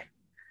all day.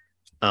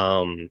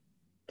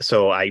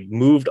 So I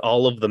moved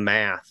all of the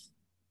math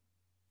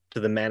to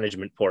the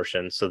management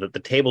portion so that the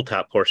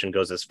tabletop portion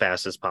goes as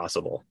fast as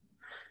possible.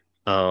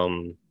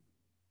 Um,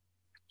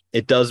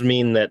 it does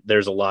mean that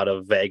there's a lot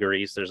of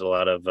vagaries. There's a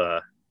lot of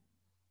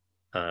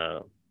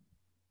uh,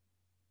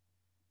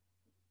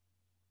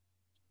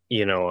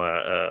 you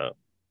know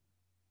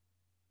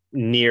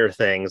near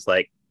things,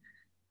 like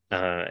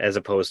as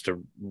opposed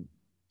to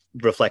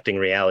reflecting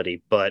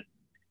reality. But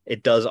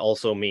It does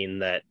also mean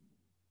that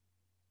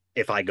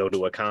if I go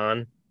to a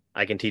con,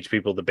 I can teach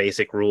people the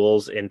basic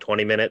rules in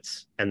 20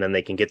 minutes and then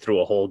they can get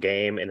through a whole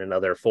game in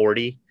another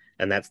 40.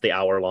 And that's the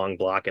hour-long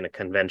block in a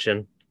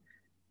convention.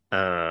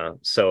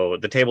 So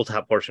the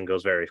tabletop portion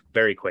goes very,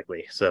 very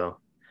quickly. So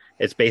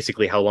it's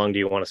basically how long do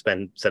you want to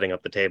spend setting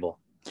up the table?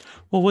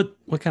 Well,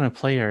 what kind of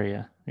play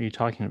area are you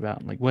talking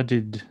about? Like, what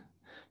did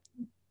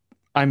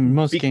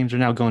most Be- games are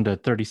now going to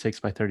 36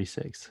 by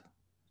 36.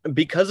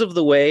 because of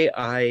the way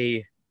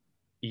I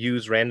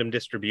use random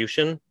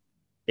distribution,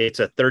 it's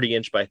a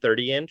 30-inch by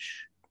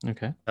 30-inch.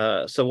 Okay.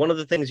 So one of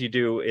the things you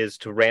do is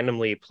to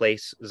randomly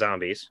place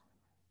zombies.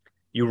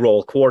 You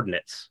roll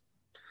coordinates.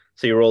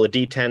 So you roll a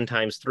d10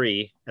 times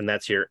 3, and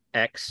that's your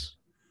x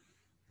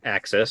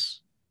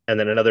axis. And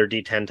then another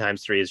d10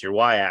 times 3 is your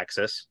y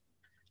axis.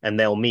 And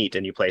they'll meet,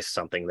 and you place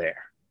something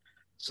there.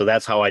 So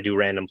that's how I do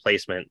random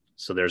placement.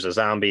 So there's a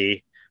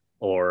zombie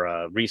or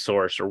a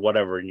resource or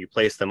whatever, and you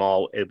place them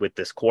all with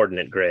this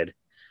coordinate grid.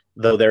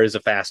 Though there is a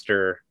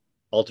faster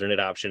alternate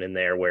option in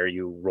there where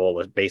you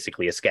roll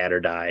basically a scatter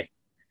die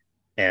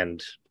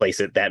and place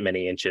it that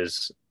many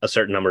inches, a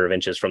certain number of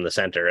inches from the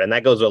center. And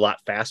that goes a lot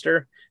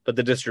faster, but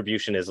the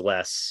distribution is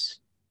less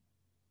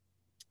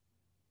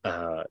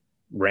uh,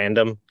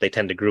 random. They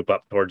tend to group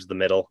up towards the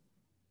middle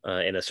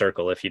in a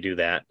circle if you do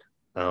that.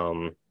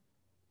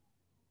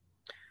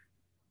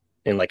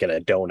 In like in a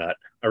donut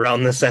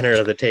around the center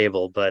of the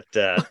table. But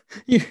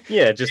you,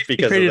 yeah, just you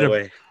because of created the a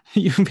way.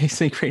 you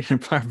basically created a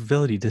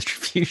probability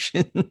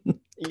distribution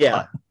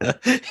Yeah, plot.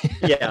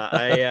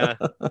 yeah.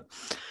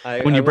 When I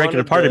you break it wanted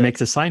apart, it the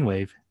makes a sine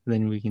wave.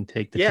 Then we can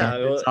take the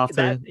 10 bits off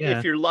that the yeah.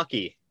 if you're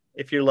lucky.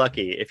 If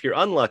you're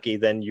unlucky,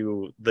 then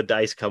the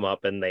dice come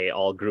up and they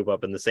all group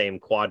up in the same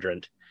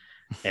quadrant,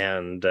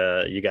 and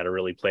you got to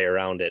really play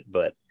around it.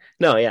 But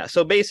no, yeah.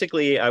 So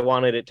basically, I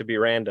wanted it to be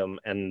random,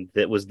 and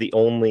that was the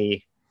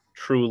only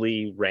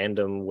truly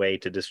random way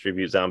to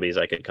distribute zombies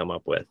I could come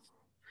up with.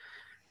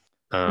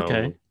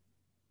 Okay. Um,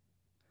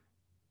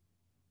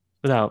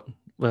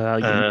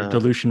 Without getting your uh,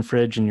 dilution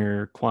fridge and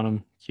your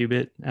quantum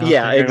qubit out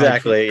yeah, there, like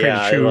exactly. create a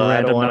Yeah, true well,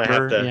 I don't random want to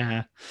have number. to.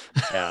 Yeah.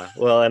 Yeah,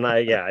 well, and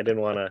I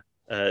didn't want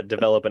to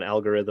develop an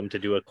algorithm to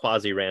do a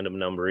quasi-random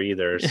number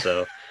either.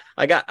 So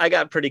I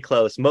got pretty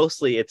close.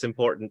 Mostly, it's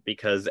important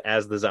because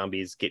as the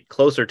zombies get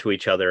closer to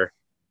each other,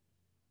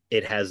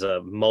 it has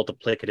a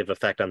multiplicative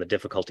effect on the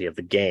difficulty of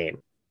the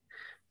game.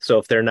 So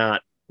if they're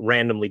not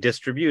randomly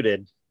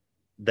distributed,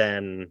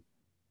 then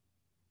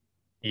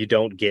you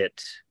don't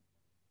get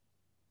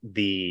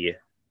the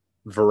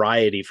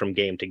variety from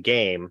game to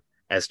game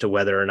as to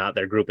whether or not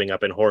they're grouping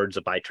up in hordes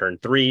by turn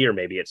 3 or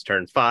maybe it's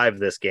turn 5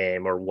 this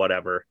game or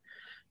whatever.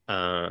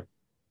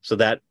 So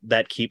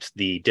that keeps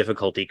the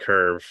difficulty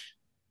curve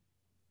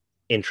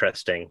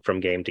interesting from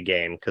game to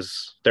game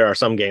because there are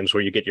some games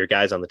where you get your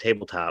guys on the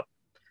tabletop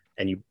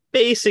and you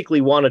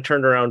basically want to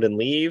turn around and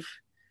leave,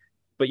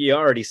 but you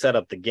already set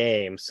up the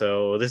game,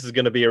 so this is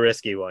going to be a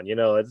risky one.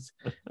 It's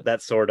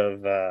that sort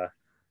of uh,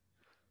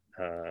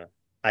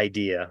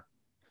 idea.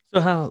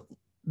 So how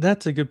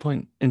that's a good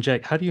point.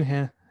 Inject. How do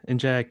you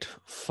inject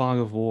fog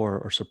of war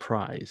or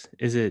surprise?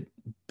 Is it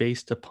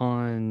based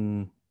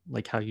upon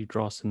like how you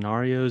draw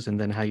scenarios and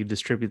then how you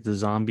distribute the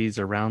zombies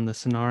around the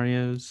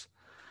scenarios?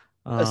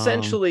 Um,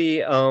 Essentially,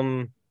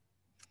 the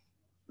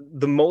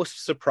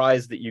most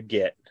surprise that you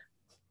get,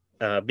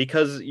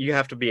 because you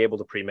have to be able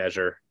to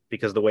pre-measure,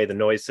 because the way the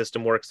noise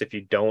system works, if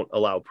you don't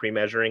allow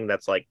pre-measuring,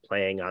 that's like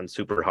playing on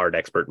super hard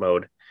expert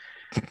mode.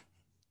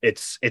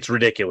 It's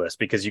ridiculous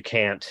because you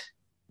can't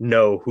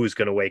know who's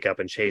going to wake up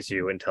and chase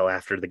you until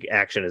after the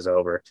action is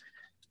over.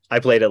 I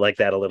played it like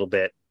that a little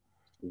bit.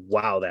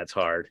 Wow, that's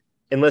hard.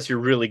 Unless you're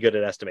really good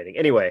at estimating.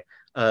 Anyway,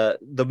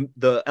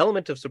 the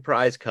element of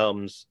surprise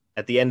comes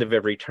at the end of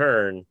every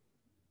turn.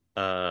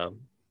 Uh,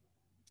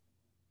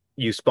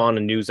 you spawn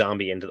a new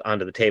zombie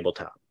onto the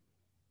tabletop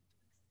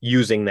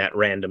using that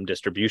random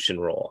distribution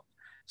roll.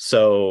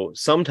 So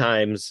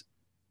sometimes,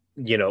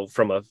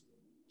 from a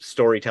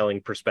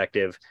storytelling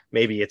perspective,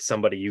 maybe it's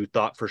somebody you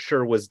thought for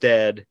sure was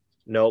dead.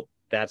 Nope,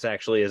 that's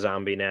actually a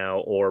zombie now.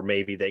 Or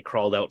maybe they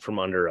crawled out from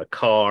under a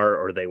car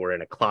or they were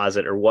in a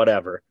closet or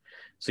whatever.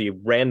 So you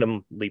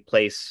randomly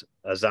place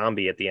a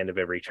zombie at the end of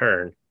every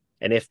turn.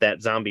 And if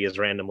that zombie is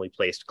randomly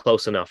placed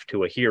close enough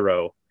to a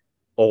hero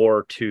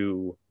or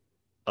to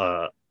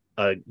uh,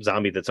 a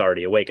zombie that's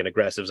already awake, an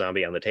aggressive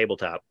zombie on the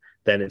tabletop,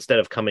 then instead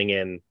of coming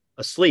in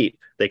asleep,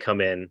 they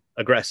come in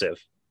aggressive.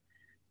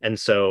 And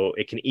so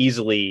it can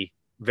easily,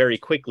 very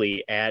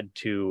quickly add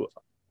to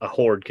a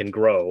horde can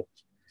grow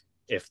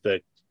if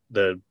the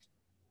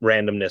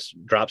randomness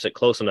drops it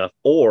close enough,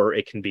 or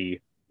it can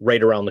be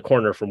right around the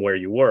corner from where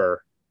you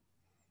were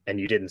and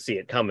you didn't see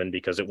it coming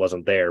because it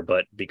wasn't there,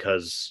 but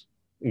because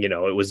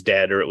it was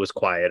dead or it was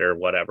quiet or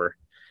whatever.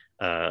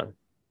 Uh,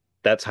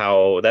 that's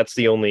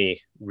the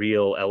only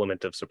real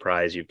element of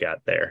surprise you've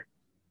got there.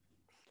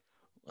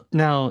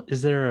 Now,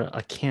 is there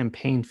a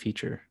campaign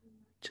feature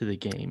to the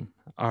game?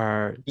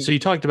 So you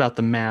talked about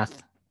the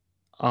math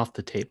off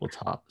the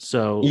tabletop.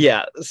 So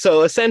Yeah,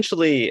 so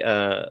essentially,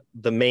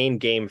 the main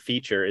game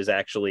feature is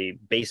actually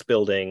base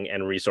building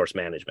and resource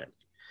management.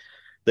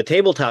 The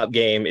tabletop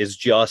game is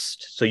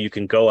just so you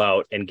can go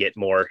out and get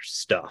more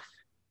stuff.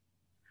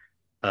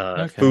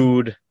 okay.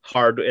 Food,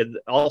 hard,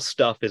 all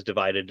stuff is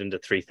divided into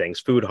three things: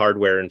 food,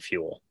 hardware, and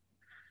fuel.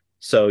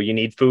 So you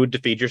need food to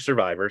feed your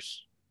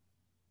survivors.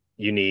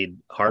 You need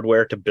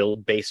hardware to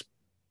build base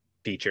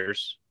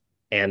features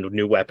and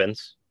new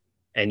weapons,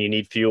 and you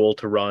need fuel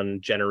to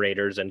run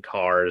generators and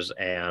cars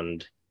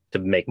and to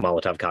make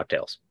Molotov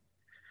cocktails.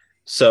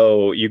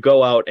 So you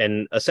go out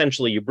and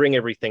essentially you bring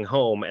everything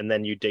home and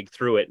then you dig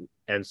through it.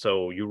 And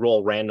so you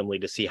roll randomly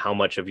to see how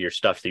much of your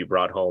stuff that you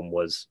brought home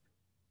was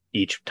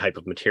each type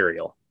of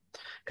material.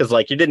 Because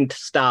like you didn't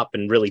stop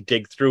and really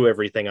dig through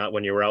everything out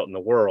when you were out in the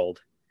world.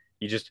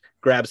 You just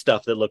grabbed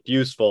stuff that looked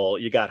useful.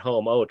 You got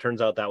home. Oh, it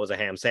turns out that was a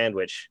ham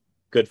sandwich.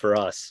 Good for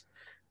us.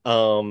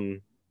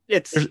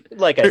 It's There's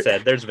like I there,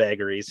 said, there's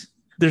vagaries.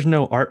 there's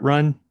no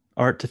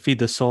art to feed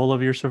the soul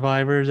of your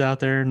survivors out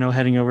there. No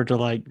heading over to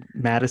like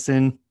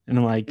Madison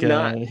and like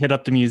Not hit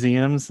up the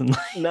museums and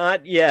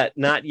not yet,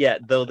 not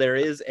yet. Though there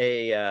is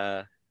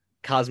a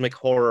cosmic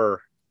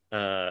horror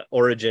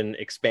origin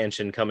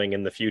expansion coming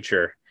in the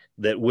future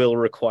that will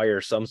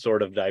require some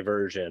sort of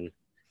diversion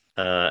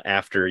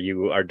after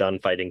you are done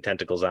fighting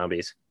tentacle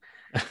zombies.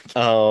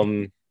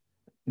 Um,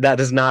 that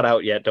is not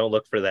out yet. Don't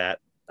look for that.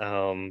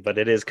 But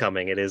it is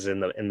coming. It is in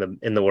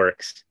the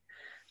works.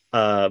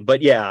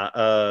 But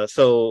yeah,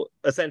 so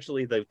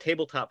essentially the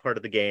tabletop part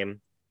of the game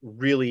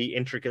really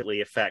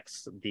intricately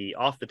affects the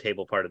off the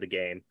table part of the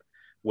game,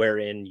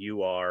 wherein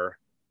you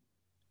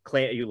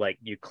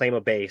claim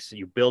a base,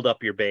 you build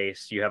up your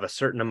base, you have a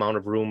certain amount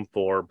of room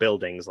for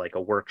buildings like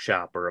a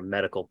workshop or a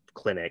medical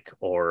clinic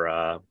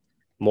or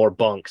more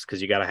bunks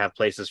because you got to have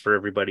places for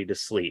everybody to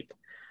sleep.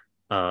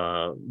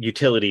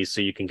 Utilities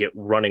so you can get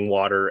running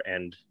water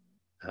and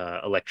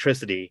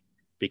electricity,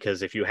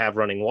 because if you have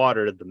running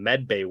water, the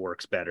med bay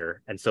works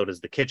better, and so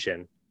does the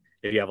kitchen.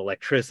 If you have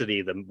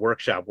electricity, the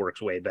workshop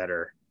works way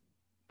better.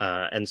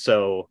 And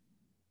so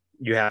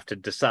you have to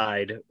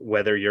decide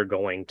whether you're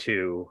going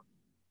to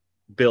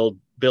build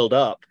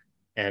up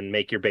and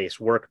make your base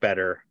work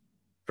better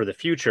for the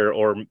future,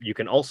 or you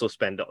can also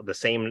spend the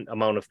same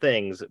amount of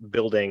things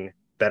building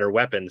better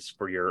weapons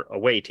for your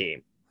away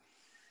team.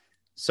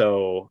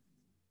 So,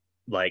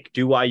 like,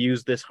 do I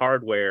use this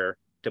hardware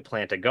to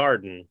plant a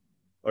garden,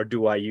 or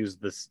do I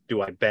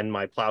bend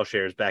my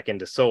plowshares back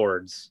into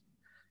swords?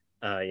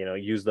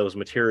 Use those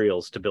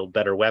materials to build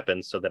better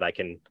weapons so that I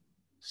can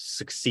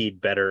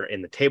succeed better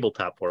in the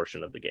tabletop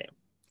portion of the game.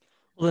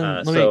 well, then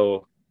let me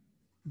So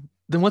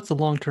then what's the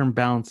long-term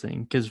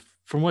balancing? Because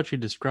from what you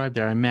described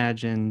there, I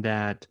imagine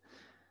that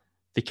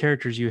the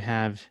characters you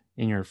have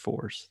in your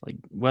force, like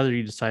whether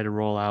you decide to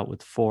roll out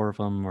with 4 of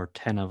them or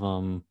 10 of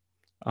them,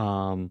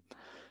 um,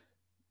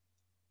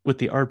 with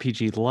the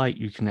RPG Lite,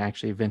 you can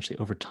actually eventually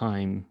over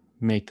time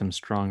make them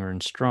stronger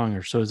and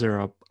stronger. So is there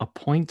a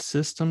point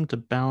system to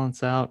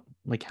balance out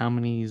like how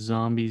many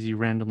zombies you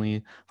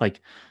randomly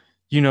like,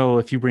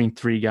 if you bring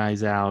 3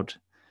 guys out,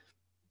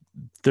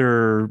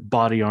 they're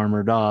body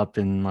armored up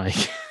and like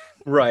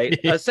right,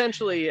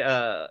 essentially,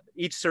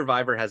 each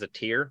survivor has a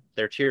tier.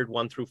 They're tiered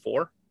 1 through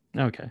 4.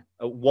 okay.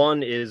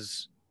 One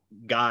is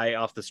guy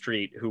off the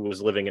street who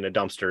was living in a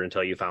dumpster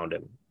until you found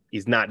him.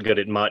 He's not good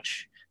at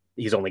much.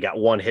 He's only got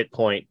 1 hit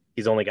point.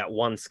 He's only got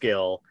 1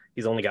 skill.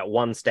 He's only got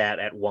 1 stat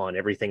at 1.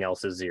 Everything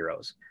else is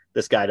zeros.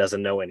 This guy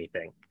doesn't know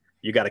anything.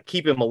 You got to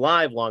keep him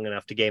alive long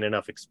enough to gain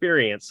enough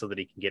experience so that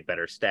he can get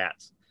better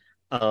stats.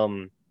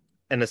 And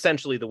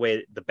essentially, the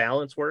way the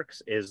balance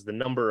works is the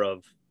number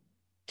of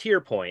tier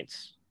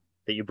points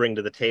that you bring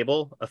to the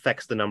table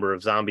affects the number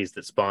of zombies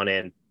that spawn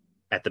in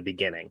at the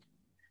beginning.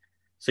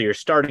 So your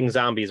starting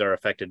zombies are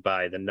affected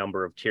by the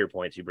number of tier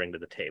points you bring to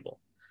the table.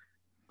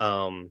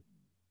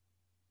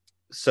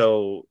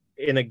 So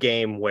in a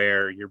game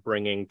where you're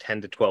bringing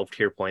 10 to 12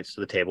 tier points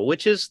to the table,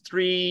 which is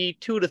 2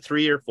 to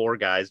 3 or 4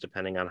 guys,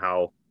 depending on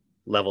how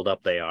leveled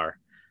up they are,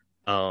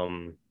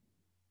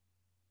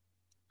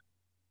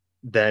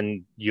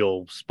 then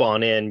you'll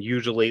spawn in.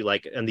 Usually,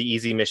 like in the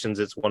easy missions,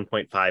 it's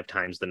 1.5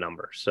 times the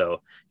number.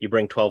 So you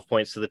bring 12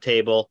 points to the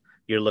table,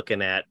 you're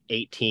looking at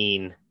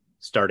 18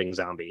 starting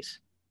zombies.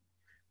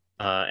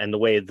 And the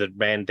way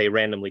that they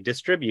randomly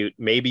distribute,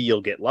 maybe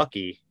you'll get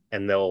lucky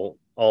and they'll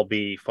all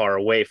be far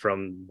away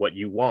from what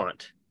you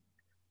want.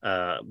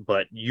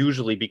 But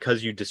usually,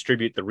 because you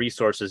distribute the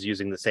resources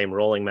using the same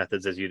rolling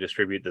methods as you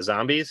distribute the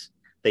zombies,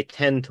 they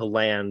tend to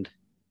land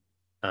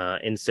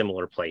in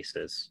similar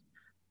places,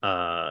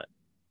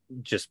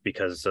 just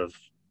because of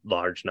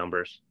large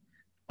numbers.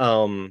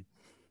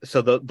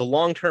 So the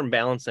long-term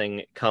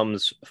balancing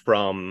comes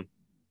from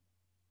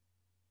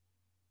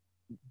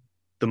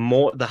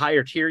the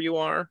higher tier you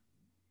are.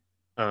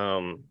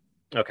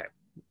 Okay,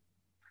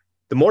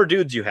 the more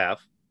dudes you have,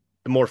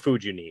 the more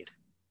food you need.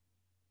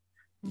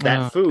 That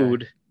Okay.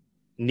 food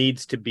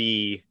needs to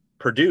be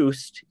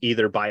produced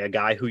either by a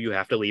guy who you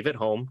have to leave at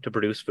home to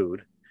produce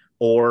food,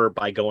 or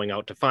by going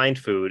out to find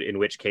food, in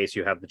which case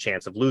you have the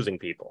chance of losing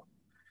people.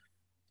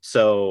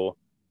 So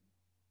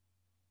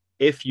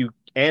if you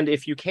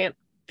can't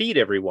feed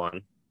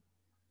everyone,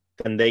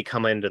 then they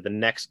come into the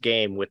next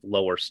game with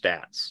lower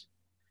stats.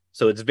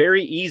 So it's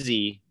very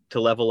easy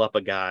to level up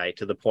a guy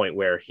to the point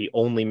where he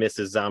only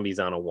misses zombies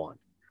on a 1.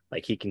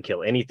 Like he can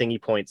kill anything he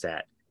points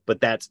at,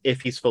 but that's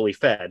if he's fully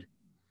fed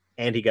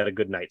and he got a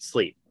good night's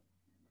sleep.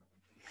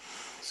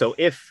 So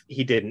if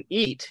he didn't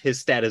eat, his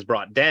stat is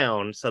brought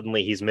down.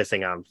 Suddenly he's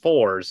missing on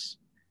 4s.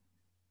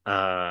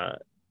 And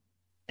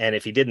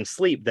if he didn't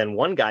sleep, then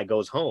one guy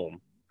goes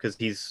home because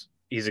he's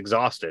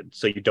exhausted.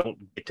 So you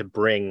don't get to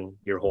bring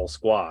your whole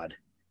squad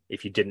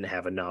if you didn't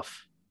have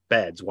enough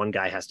beds. One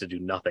guy has to do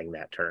nothing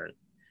that turn.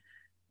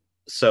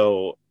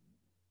 So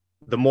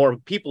the more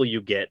people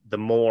you get, the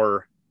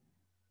more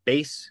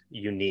base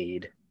you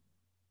need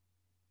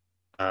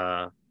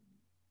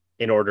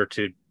in order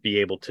to be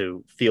able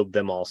to field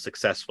them all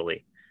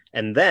successfully.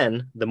 And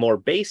then the more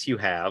base you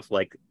have,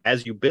 like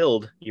as you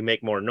build, you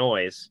make more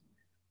noise.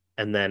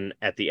 And then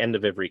at the end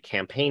of every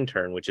campaign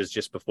turn, which is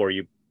just before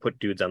you put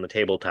dudes on the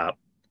tabletop,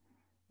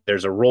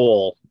 there's a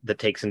roll that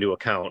takes into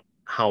account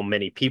how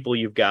many people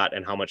you've got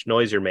and how much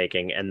noise you're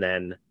making. And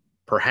then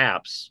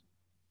perhaps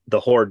the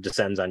horde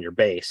descends on your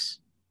base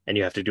and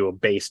you have to do a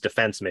base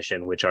defense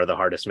mission, which are the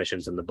hardest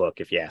missions in the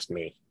book, if you ask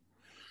me.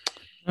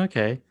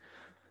 Okay.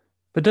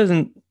 But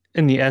doesn't,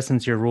 in the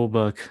essence, your rule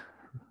book,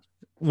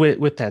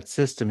 with that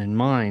system in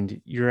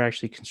mind, you're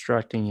actually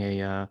constructing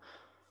a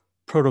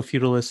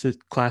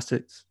proto-feudalistic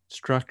classic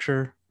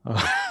structure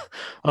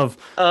of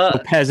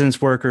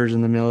peasants, workers,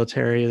 and the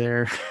military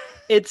there.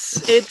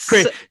 It's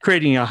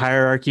creating a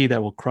hierarchy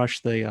that will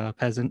crush the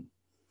peasant.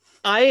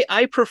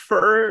 I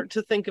prefer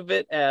to think of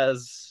it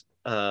as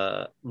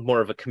more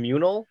of a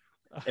communal.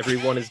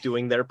 Everyone is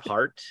doing their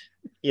part,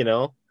 you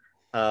know.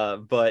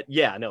 But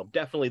yeah, no,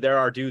 definitely there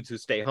are dudes who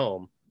stay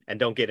home and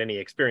don't get any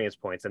experience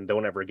points and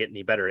don't ever get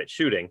any better at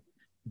shooting,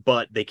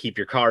 but they keep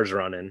your cars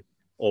running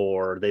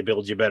or they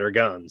build you better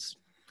guns.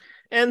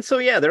 And so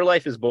yeah, their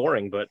life is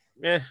boring, but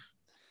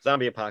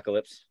zombie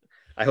apocalypse.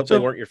 I hope they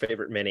weren't your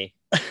favorite mini.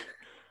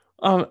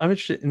 I'm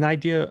interested in the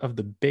idea of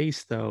the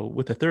base, though.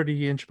 With a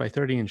 30-inch by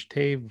 30-inch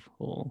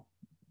table,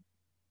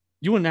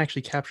 you wouldn't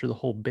actually capture the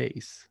whole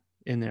base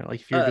in there.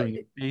 Like if you're doing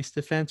a base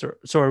defense, or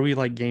so are we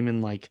like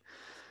gaming like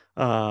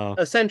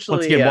essentially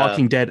once again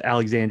Walking Dead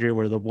Alexandria,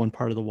 where the one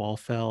part of the wall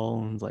fell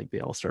and like they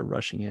all start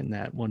rushing in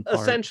that one part?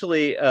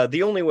 Essentially,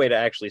 the only way to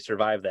actually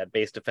survive that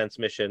base defense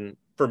mission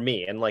for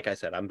me, and like I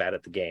said, I'm bad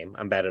at the game.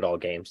 I'm bad at all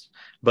games.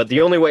 But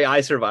the only way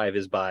I survive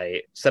is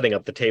by setting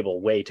up the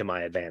table way to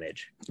my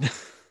advantage.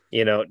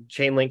 You know,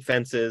 chain link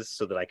fences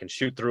so that I can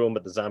shoot through them,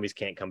 but the zombies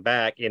can't come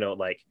back. You know,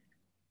 like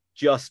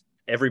just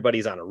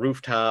everybody's on a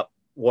rooftop,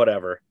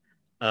 whatever.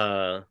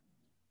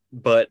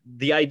 But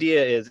the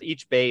idea is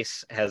each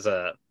base has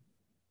a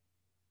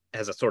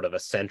sort of a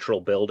central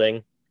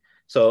building.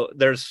 So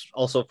there's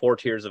also 4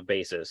 tiers of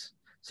bases.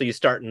 So you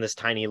start in this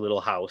tiny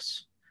little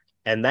house,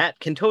 and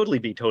that can totally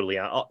be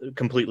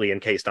completely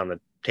encased on the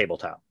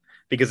tabletop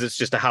because it's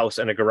just a house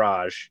and a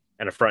garage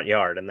and a front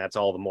yard, and that's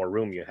all the more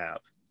room you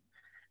have.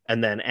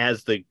 And then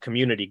as the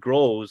community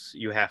grows,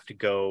 you have to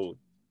go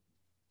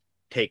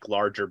take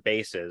larger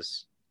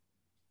bases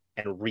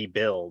and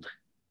rebuild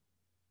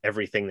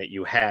everything that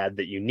you had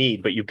that you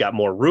need, but you've got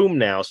more room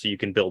now so you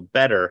can build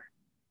better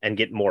and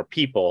get more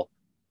people.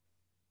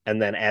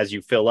 And then as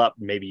you fill up,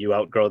 maybe you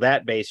outgrow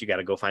that base, you got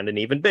to go find an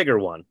even bigger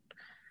one.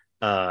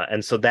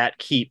 And so that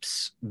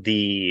keeps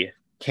the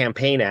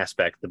campaign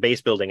aspect, the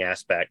base building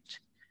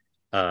aspect,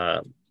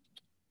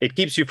 it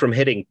keeps you from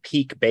hitting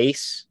peak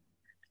base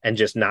and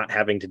just not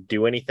having to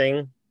do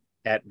anything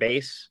at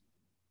base.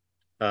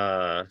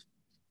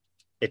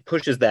 It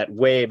pushes that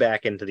way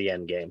back into the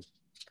end game.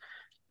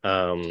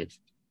 And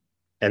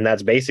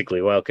that's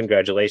basically, well,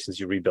 congratulations,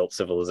 you rebuilt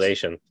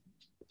civilization.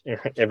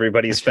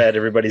 Everybody's fed,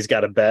 everybody's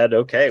got a bed.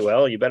 Okay,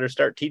 well, you better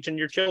start teaching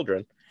your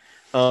children.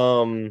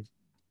 And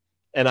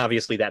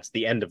obviously that's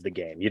the end of the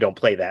game. You don't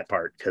play that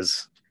part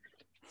because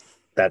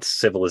that's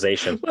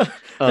civilization.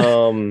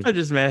 I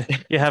just meant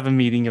you have a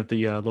meeting of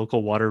the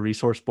local water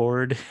resource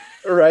board.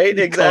 Right,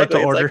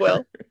 exactly. It's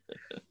like,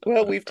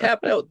 well, we've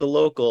tapped out the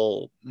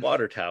local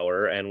water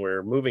tower and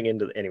we're moving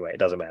into anyway, it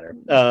doesn't matter.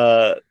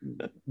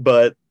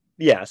 But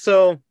yeah,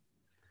 so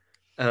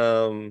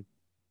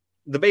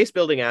the base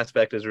building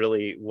aspect is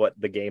really what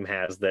the game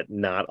has that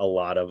not a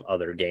lot of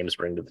other games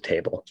bring to the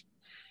table.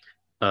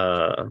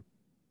 Ivan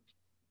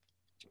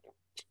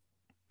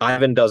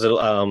does it,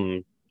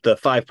 the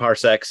 5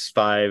 parsecs,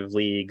 5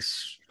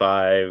 leagues,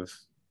 5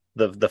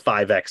 the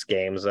 5X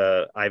games.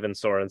 Ivan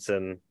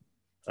Sorensen,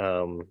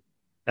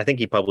 I think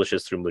he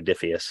publishes through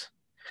Modifius.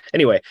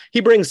 Anyway,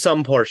 he brings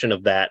some portion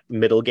of that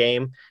middle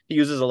game. He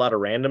uses a lot of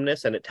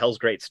randomness and it tells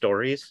great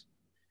stories.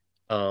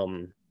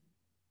 And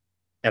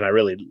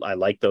I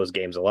like those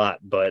games a lot,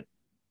 but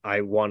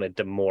I wanted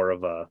to more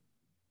of a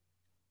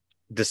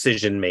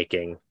decision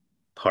making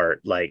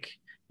part. Like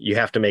you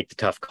have to make the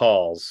tough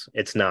calls.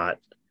 It's not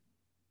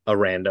a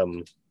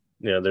random,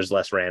 there's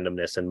less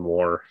randomness and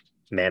more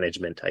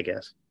management, I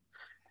guess.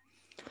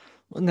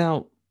 Well,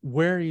 now,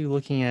 where are you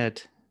looking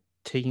at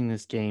taking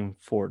this game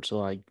forward? So,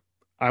 like,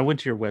 I went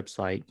to your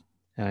website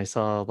and I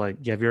saw like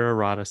you have your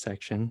errata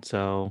section.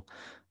 So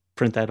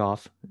print that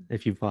off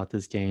if you've bought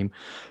this game.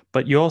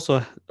 But you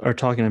also are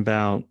talking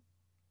about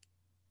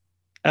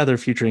other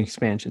future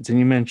expansions, and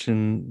you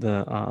mentioned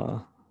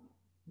the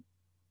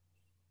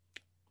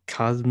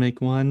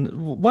cosmic one.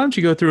 Why don't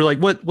you go through like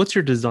what's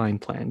your design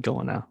plan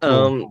going Um,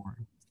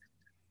 forward?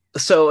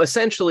 so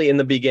essentially, in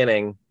the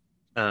beginning,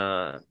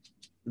 uh,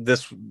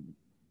 this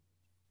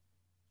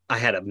I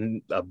had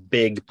a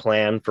big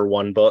plan for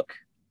one book,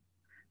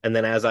 and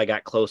then as I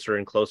got closer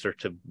and closer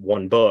to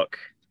one book,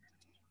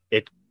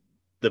 it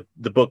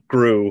the book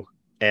grew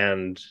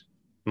and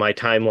my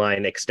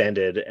timeline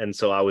extended, and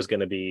so I was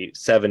going to be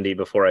 70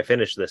 before I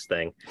finished this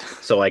thing.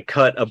 So I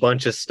cut a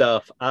bunch of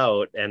stuff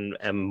out and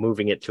am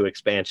moving it to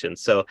expansion.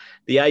 So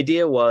the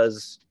idea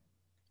was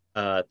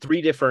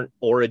three different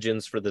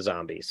origins for the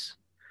zombies.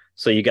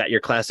 So you got your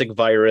classic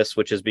virus,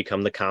 which has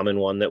become the common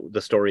one, that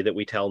the story that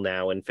we tell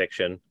now in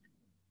fiction.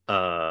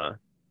 Uh,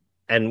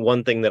 and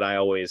one thing that I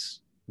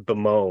always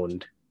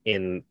bemoaned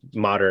in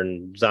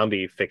modern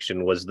zombie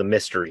fiction was the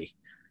mystery.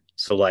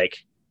 So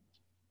like,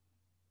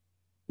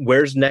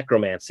 where's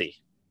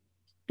necromancy?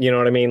 You know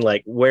what I mean?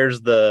 Like,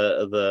 where's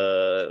the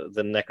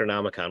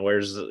Necronomicon?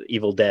 Where's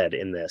Evil Dead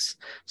in this?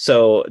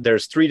 So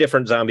there's three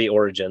different zombie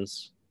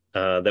origins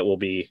that will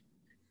be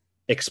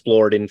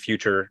explored in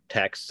future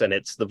texts, and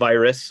it's the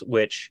virus,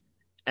 which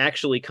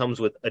actually comes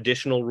with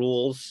additional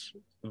rules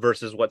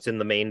versus what's in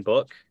the main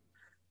book,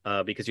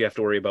 because you have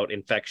to worry about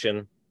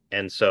infection,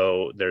 and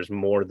so there's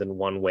more than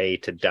one way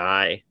to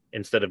die.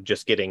 Instead of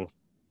just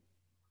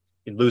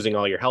losing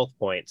all your health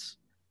points,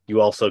 you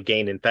also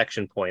gain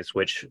infection points,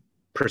 which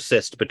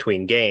persist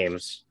between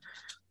games,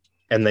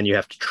 and then you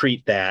have to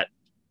treat that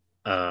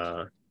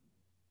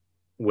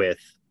with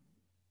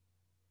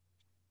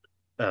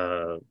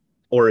uh,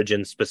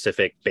 origin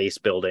specific base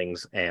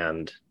buildings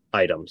and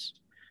items.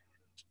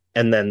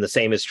 And then the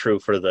same is true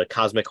for the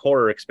cosmic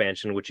horror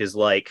expansion, which is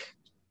like,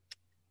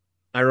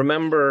 I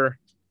remember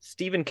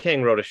Stephen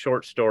King wrote a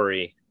short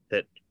story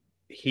that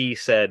he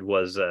said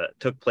was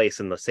took place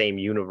in the same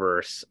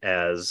universe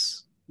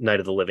as Night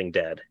of the Living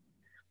Dead,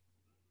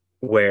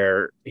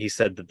 where he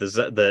said that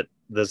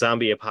the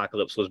zombie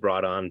apocalypse was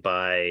brought on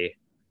by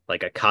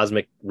like a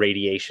cosmic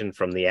radiation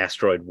from the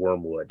asteroid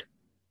Wormwood.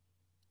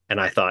 And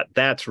I thought,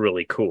 that's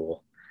really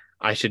cool.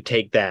 I should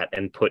take that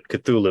and put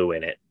Cthulhu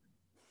in it.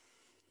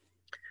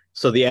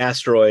 So the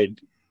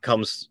asteroid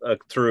comes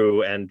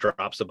through and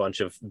drops a bunch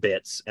of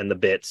bits, and the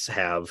bits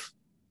have,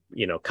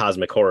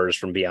 cosmic horrors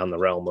from beyond the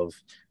realm of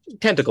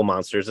tentacle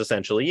monsters,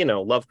 essentially,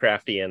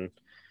 Lovecraftian,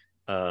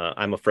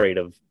 I'm afraid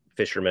of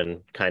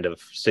fisherman kind of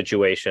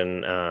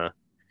situation.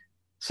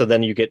 So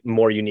then you get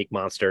more unique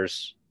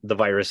monsters. The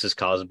virus is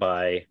caused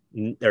by,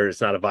 or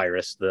it's not a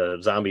virus, the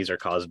zombies are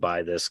caused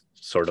by this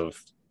sort of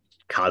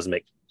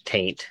cosmic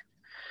taint.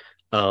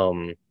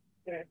 And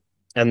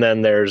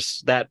then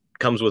there's that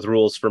comes with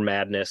rules for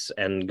madness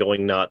and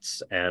going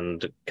nuts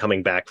and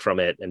coming back from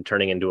it and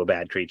turning into a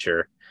bad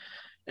creature.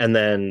 And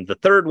then the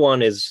third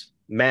one is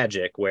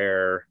magic,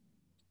 where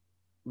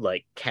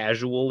like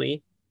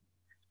casually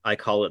I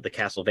call it the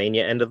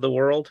Castlevania end of the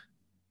world,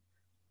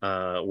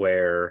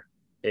 where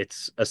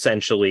it's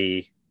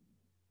essentially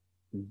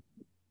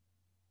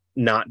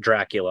not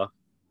Dracula,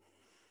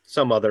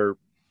 some other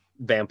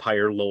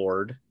vampire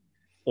lord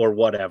or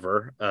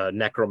whatever,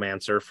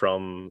 necromancer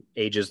from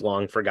ages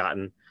long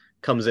forgotten,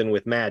 comes in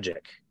with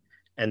magic,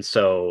 and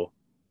so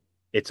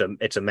it's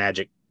a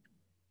magic.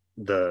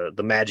 The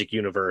magic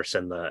universe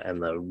and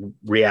the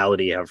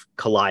reality have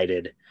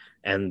collided,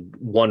 and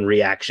one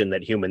reaction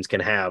that humans can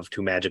have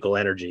to magical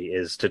energy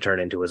is to turn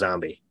into a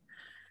zombie.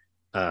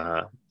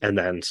 And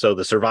then so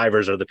the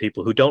survivors are the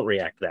people who don't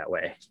react that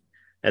way.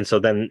 And so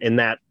then in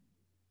that,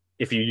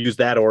 if you use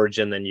that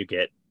origin, then you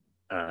get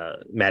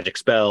magic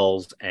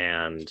spells,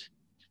 and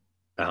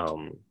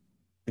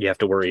you have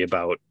to worry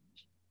about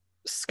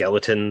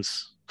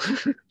skeletons.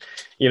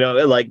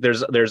 Like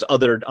there's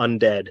other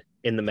undead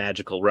in the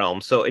magical realm.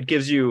 So it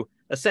gives you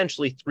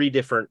essentially three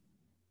different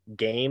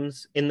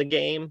games in the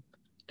game,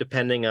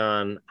 depending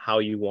on how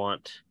you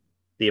want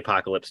the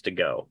apocalypse to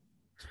go.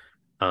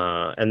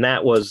 And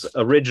that was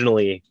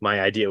originally my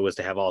idea, was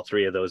to have all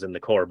three of those in the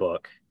core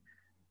book.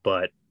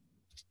 But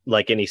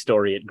like any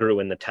story, it grew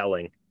in the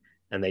telling,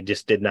 and they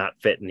just did not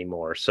fit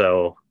anymore.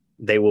 So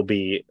they will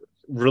be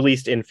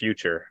released in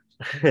future.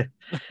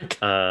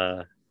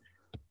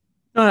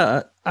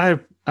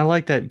 I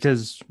like that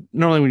because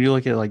normally when you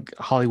look at like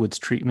Hollywood's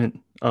treatment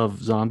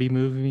of zombie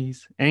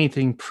movies,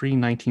 anything pre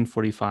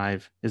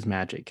 1945 is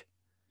magic.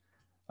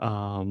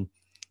 Um,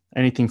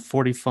 Anything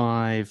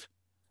 45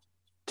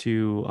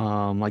 to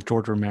like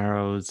George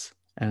Romero's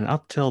and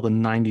up till the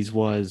 90s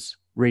was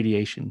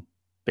radiation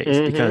based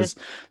Mm-hmm. because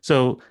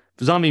so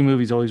zombie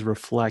movies always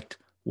reflect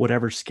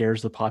whatever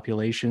scares the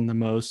population the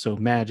most. So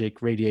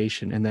magic,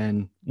 radiation, and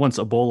then once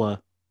Ebola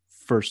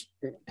first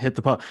hit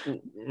Right.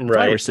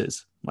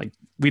 viruses like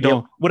We Yep.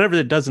 don't, whatever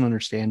it doesn't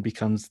understand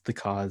becomes the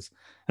cause.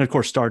 And of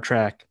course, Star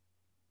Trek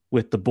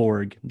with the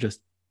Borg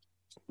just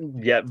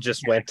Yep.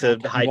 Just went to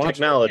high watch it.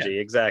 technology.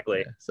 Exactly.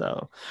 Yeah.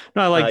 So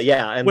no, I like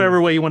Yeah. And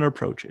whatever way you want to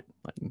approach it.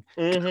 Like,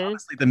 'cause mhm.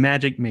 honestly, the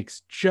magic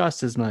makes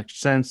just as much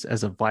sense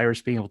as a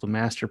virus being able to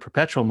master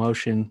perpetual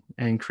motion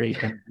and create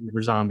energy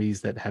for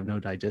zombies that have no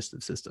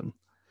digestive system.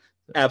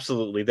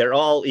 Absolutely. They're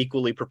all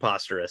equally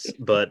preposterous,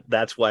 but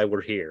that's why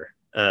we're here.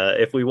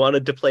 If we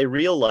wanted to play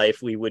real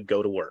life, we would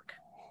go to work.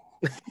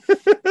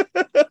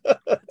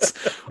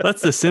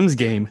 That's the Sims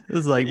game.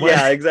 It's like, what?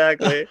 Yeah,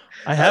 exactly.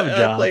 I have a I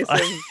job. play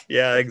Sims.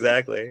 Yeah,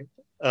 exactly.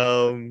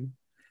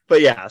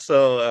 But yeah,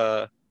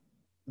 so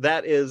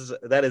that is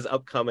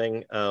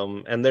upcoming.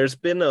 And there's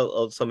been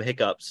some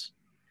hiccups.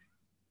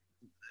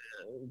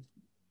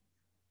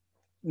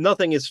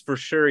 Nothing is for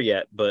sure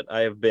yet, but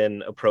I have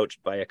been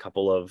approached by a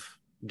couple of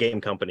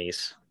game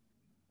companies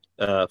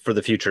for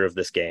the future of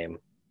this game.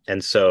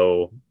 And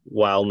so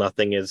while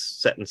nothing is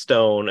set in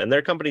stone, and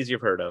they're companies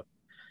you've heard of,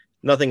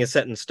 nothing is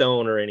set in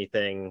stone or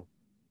anything.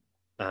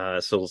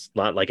 So it's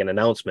not like an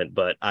announcement,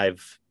 but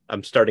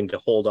I'm starting to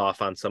hold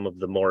off on some of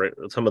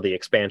the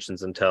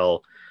expansions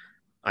until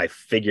I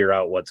figure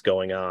out what's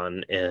going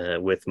on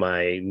with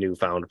my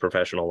newfound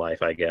professional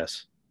life, I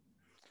guess.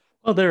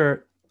 Well,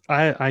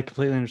 I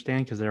completely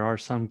understand because there are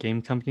some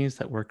game companies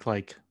that work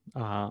like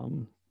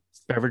um,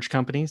 beverage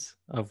companies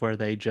of where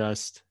they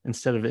just,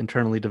 instead of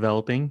internally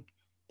developing,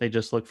 they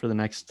just look for the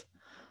next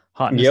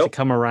hotness to Yep.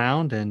 come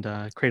around and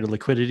create a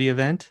liquidity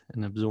event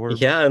and absorb.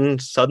 Yeah,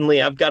 and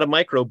suddenly I've got a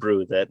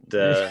microbrew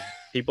that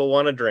people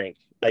want to drink.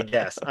 I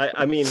guess.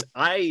 I mean,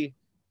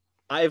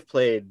 I've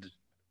played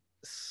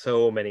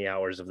so many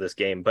hours of this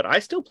game, but I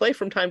still play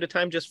from time to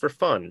time just for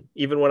fun,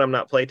 even when I'm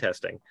not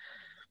playtesting.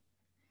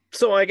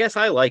 So I guess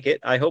I like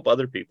it. I hope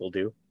other people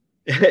do.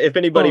 If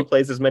anybody Well,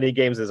 plays as many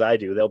games as I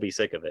do, they'll be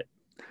sick of it.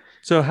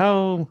 so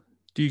how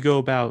do you go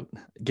about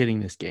getting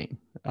this game?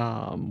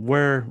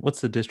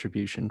 What's the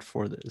distribution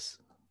for this?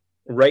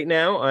 Right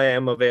now, I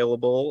am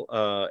available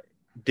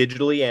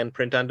digitally and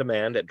print on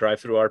demand at Drive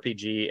Through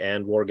RPG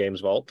and War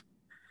Games Vault,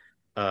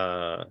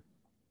 uh,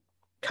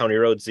 County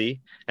Road Z.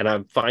 And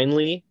I've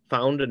finally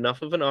found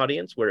enough of an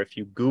audience where if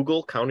you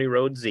Google County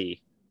Road Z,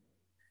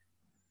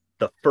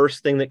 the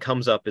first thing that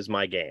comes up is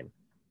my game.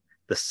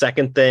 The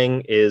second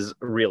thing is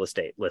real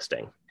estate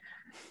listing.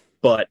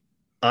 But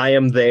I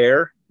am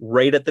there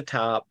right at the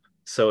top.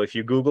 So if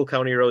you Google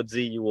County Road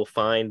Z, you will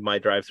find my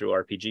Drive Through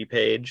RPG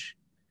page.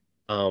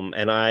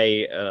 And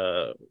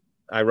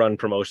I run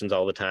promotions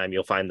all the time.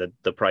 You'll find that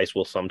the price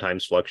will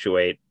sometimes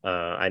fluctuate.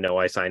 I know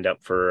I signed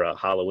up for a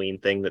Halloween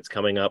thing that's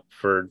coming up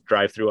for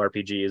Drive Through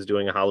RPG is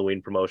doing a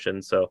Halloween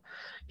promotion. So,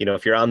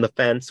 if you're on the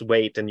fence,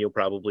 wait, and you'll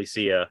probably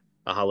see a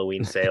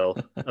Halloween sale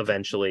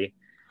eventually.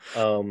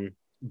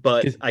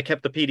 But I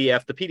kept the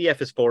PDF. The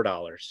PDF is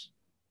 $4.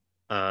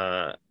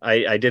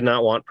 I did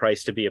not want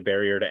price to be a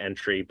barrier to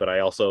entry, but I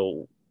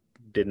also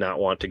did not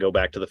want to go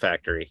back to the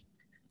factory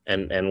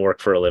and work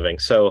for a living.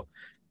 So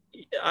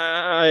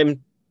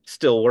I'm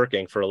still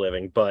working for a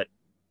living, but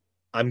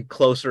I'm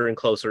closer and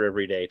closer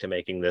every day to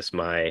making this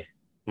my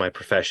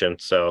profession.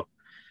 So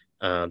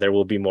there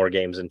will be more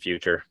games in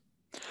future.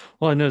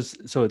 Well, I know.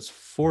 So it's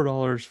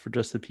 $4 for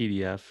just the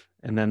PDF,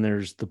 and then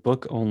there's the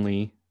book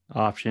only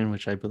option,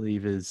 which I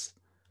believe is,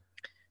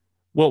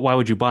 well, why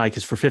would you buy?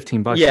 Because for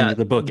 $15 you Yeah, get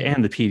the book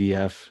and the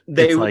PDF.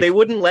 they It's they like,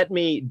 wouldn't let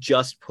me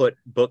just put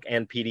book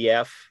and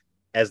PDF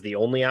as the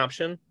only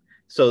option.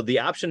 So the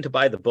option to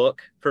buy the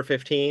book for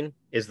 15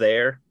 is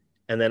there,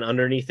 and then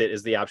underneath it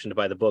is the option to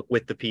buy the book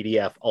with the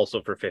PDF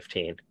also for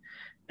 15.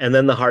 And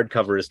then the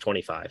hardcover is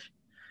 25.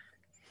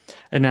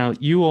 and now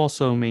you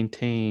also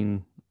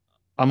maintain.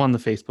 I'm on the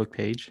Facebook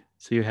page,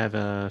 so you have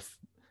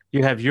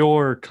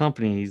your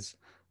company's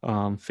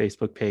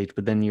Facebook page,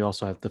 but then you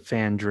also have the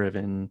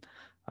fan-driven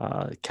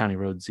County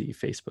Road Z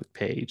Facebook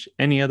page.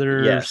 Any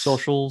other Yes.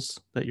 socials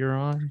that you're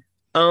on?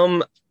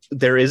 Um,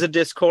 there is a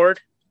Discord.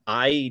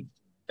 I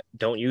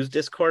don't use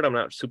Discord. I'm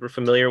not super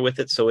familiar with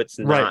it, so it's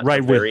Right, not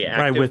a very right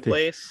active with it.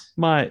 place.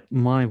 My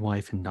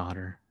wife and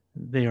daughter,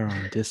 they are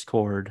on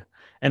Discord,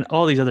 and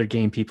all these other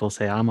game people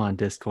say I'm on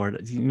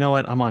Discord. You know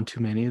what? I'm on too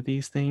many of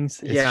these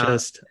things. It's Yeah,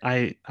 just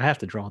I have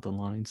to draw the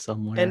line and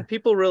somewhere.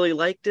 people really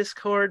like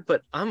Discord,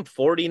 but I'm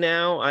 40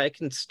 now. I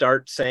can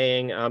start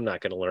saying I'm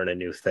not going to learn a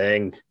new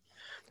thing.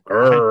 I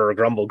Grr,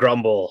 grumble,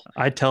 grumble.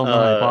 I tell my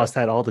Uh, boss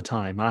that all the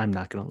time. I'm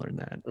not going to learn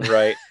that.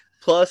 right.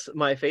 Plus,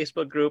 my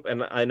Facebook group,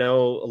 and I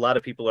know a lot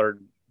of people are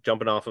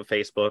jumping off of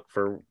Facebook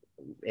for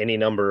any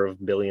number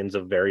of billions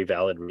of very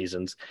valid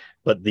reasons,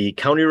 but the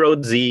County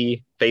Road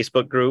Z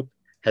Facebook group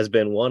has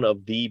been one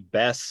of the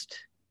best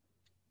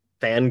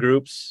fan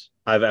groups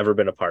I've ever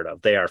been a part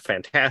of. They are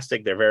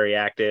fantastic. They're very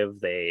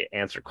active. They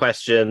answer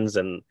questions.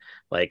 And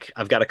like,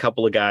 I've got a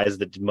couple of guys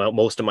that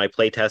most of my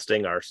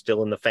playtesting are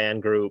still in the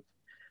fan group.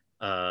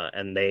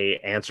 And they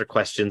answer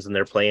questions and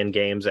they're playing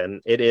games.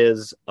 And it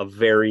is a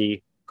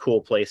very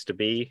cool place to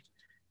be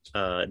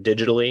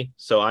digitally.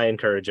 So I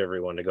encourage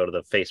everyone to go to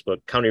the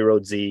Facebook County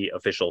Road Z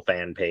official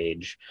fan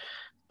page.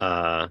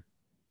 Uh,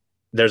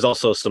 there's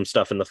also some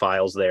stuff in the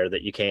files there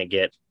that you can't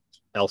get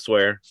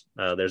elsewhere.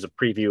 There's a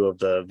preview of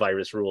the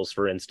virus rules,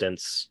 for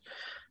instance,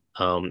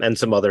 and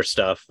some other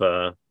stuff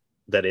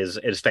that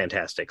is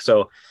fantastic.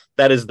 So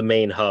that is the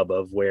main hub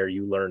of where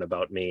you learn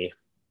about me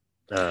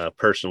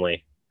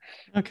personally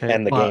Okay.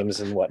 and the Well, games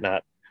and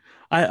whatnot.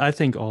 I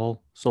think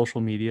all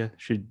social media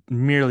should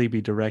merely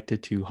be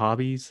directed to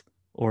hobbies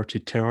or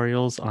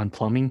tutorials on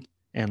plumbing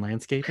and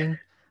landscaping.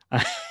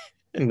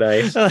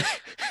 Nice. Like,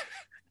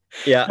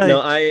 Yeah, no,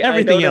 like, I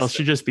everything else noticed.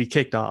 should just be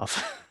kicked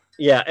off.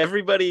 Yeah,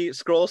 everybody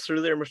scrolls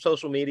through their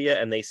social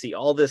media and they see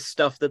all this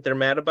stuff that they're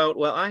mad about.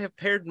 Well, I have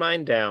pared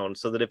mine down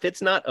so that if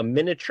it's not a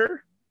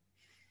miniature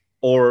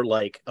or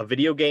like a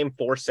video game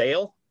for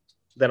sale,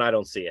 then I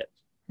don't see it.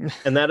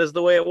 And that is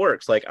the way it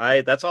works. Like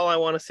that's all I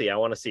want to see. I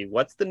want to see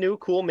what's the new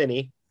cool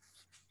mini,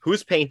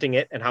 who's painting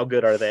it and how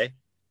good are they?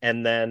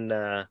 And then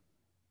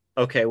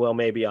okay, well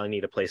maybe I'll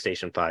need a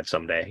PlayStation 5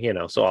 someday,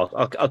 so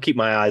I'll keep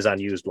my eyes on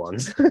used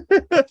ones.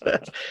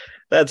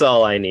 That's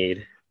all I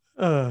need.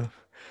 Uh,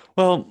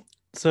 well,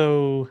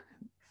 so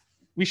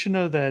we should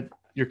know that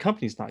your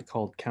company's not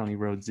called County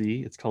Road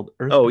Z. It's called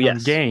Oh, Earthbound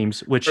yes. Games,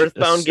 which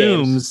Earthbound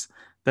Games. assumes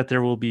that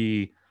there will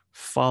be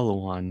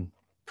follow-on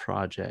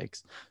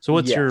projects. So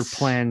what's your Yes.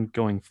 plan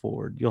going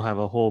forward? You'll have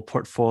a whole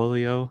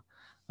portfolio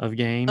of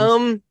games.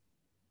 Um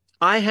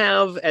I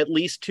have at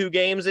least two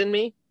games in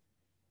me,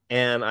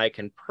 and I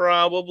can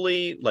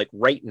probably, like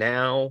right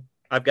now,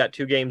 I've got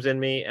two games in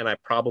me, and I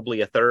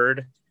probably a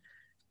third,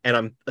 and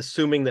I'm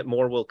assuming that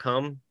more will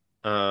come.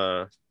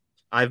 Uh,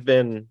 I've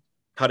been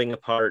cutting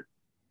apart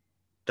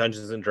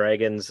Dungeons and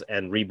Dragons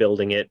and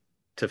rebuilding it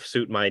to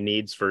suit my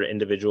needs for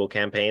individual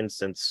campaigns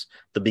since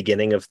the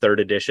beginning of third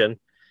edition.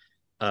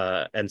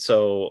 And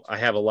so I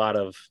have a lot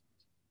of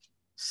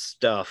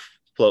stuff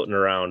floating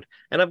around,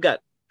 and I've got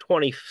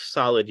 20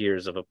 solid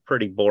years of a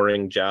pretty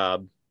boring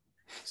job,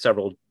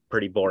 several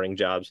pretty boring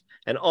jobs,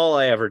 and all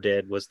I ever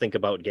did was think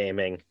about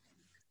gaming.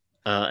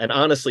 And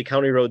honestly,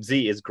 County Road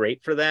Z is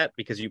great for that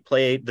because you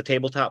play the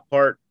tabletop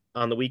part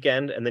on the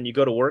weekend, and then you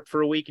go to work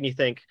for a week, and you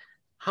think,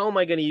 how am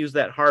I going to use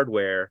that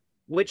hardware?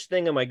 Which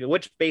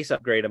base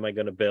upgrade am I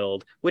going to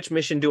build? Which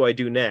mission do I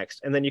do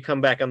next? And then you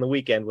come back on the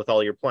weekend with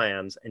all your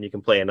plans, and you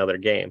can play another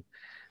game.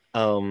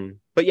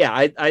 But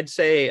yeah, I'd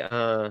say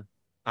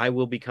I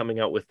will be coming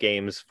out with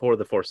games for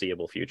the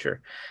foreseeable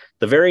future.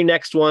 The very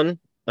next one,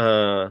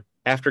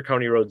 after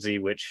County Road Z,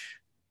 which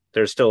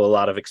there's still a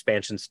lot of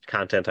expansion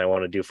content I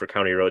want to do for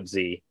County Road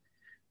Z,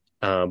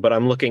 but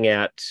I'm looking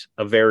at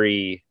a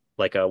very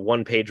like a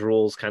one-page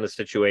rules kind of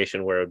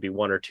situation where it would be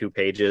 1 or 2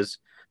 pages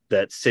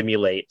that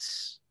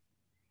simulates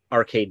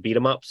arcade beat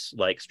 'em ups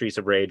like Streets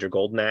of Rage or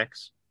Golden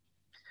Axe.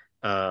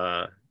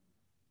 Uh,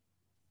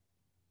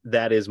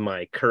 that is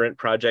my current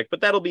project,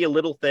 but that'll be a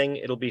little thing.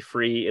 It'll be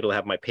free. It'll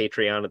have my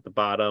Patreon at the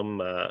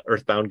bottom,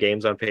 Earthbound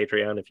Games on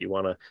Patreon. If you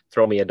want to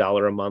throw me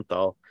 $1 a month,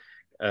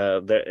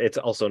 it's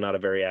also not a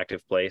very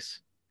active place.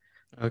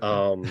 Okay.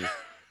 Um,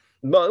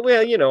 but,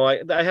 well,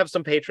 I have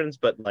some patrons,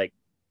 but like,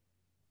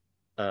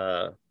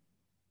 uh,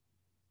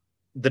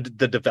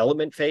 the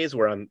development phase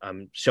where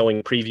I'm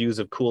showing previews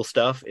of cool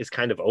stuff is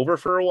kind of over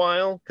for a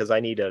while because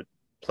I need a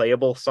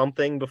playable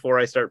something before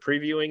I start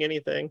previewing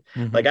anything.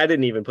 Hmm. Like I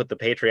didn't even put the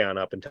Patreon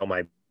up until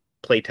my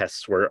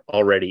playtests were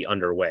already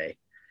underway.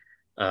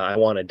 I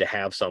wanted to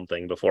have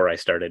something before I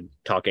started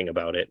talking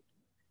about it.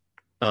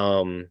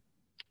 Um,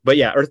 but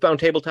yeah,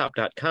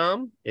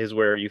 earthboundtabletop.com is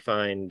where you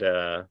find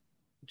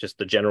just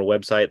the general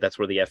website. That's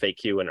where the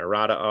FAQ and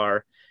errata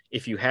are.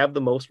 If you have the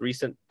most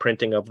recent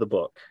printing of the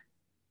book,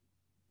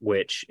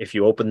 which if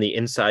you open the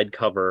inside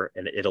cover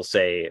and it'll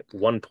say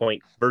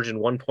version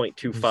Let's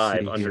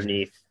 1.25 see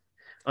here.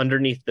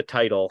 underneath the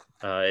title,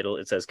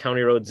 it says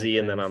County Road Z,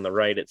 and then Okay. on the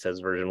right it says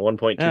version Oh yeah.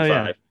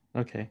 1.25.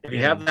 Okay. If you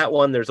Yeah. have that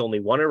one, there's only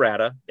one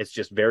errata. It's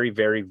just very,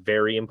 very,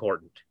 very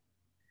important.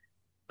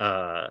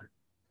 Uh,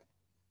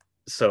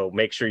 so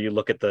make sure you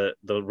look at the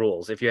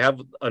rules. If you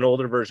have an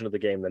older version of the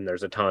game, then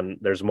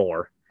there's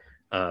more.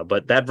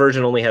 But that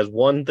version only has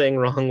one thing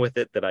wrong with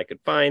it that I could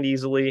find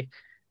easily,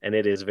 and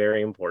it is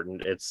very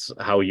important. It's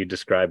how you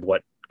describe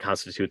what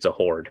constitutes a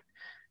horde,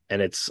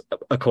 and it's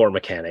a core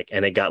mechanic,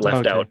 and it got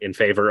left Okay. out in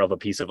favor of a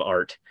piece of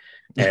art,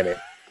 and it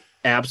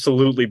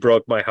absolutely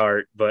broke my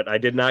heart. But I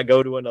did not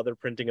go to another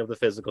printing of the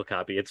physical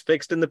copy. It's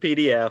fixed in the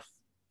PDF.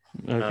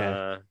 Okay.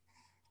 Uh,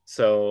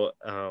 so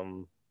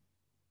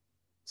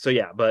so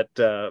yeah, but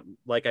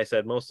like I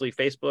said, mostly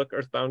Facebook,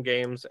 Earthbound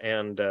Games,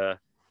 and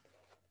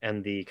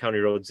the County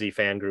Road Z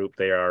fan group.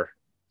 They are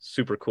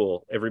super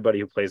cool. Everybody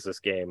who plays this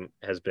game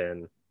has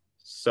been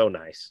so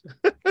nice.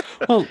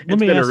 Well, let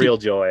It's me been a ask you. real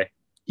joy.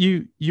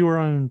 You are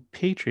on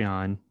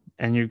Patreon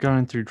and you're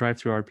going through Drive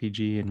Through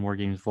RPG and War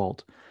Games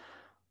Vault.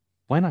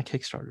 Why not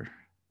Kickstarter?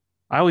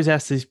 I always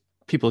ask these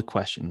people a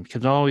question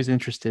because I'm always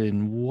interested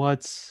in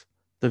what's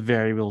the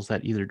variables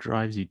that either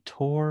drives you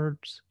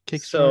towards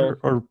Kickstarter So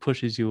or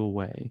pushes you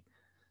away.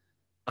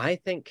 I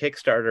think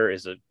Kickstarter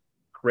is a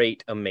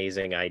great,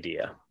 amazing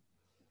idea.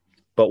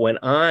 But when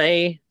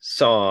I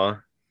saw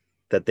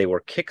that they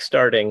were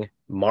kickstarting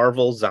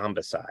Marvel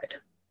Zombicide,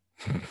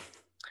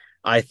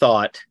 I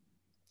thought,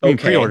 I mean,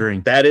 okay,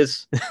 pre-ordering. that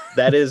is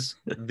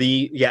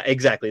the yeah,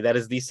 exactly. That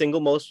is the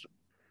single most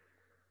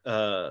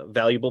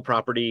valuable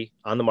property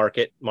on the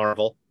market,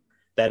 Marvel.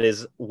 That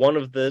is one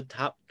of the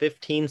top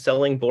 15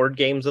 selling board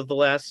games of the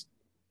last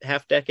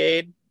half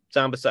decade,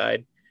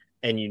 Zombicide,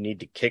 and you need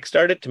to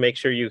kickstart it to make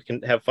sure you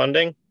can have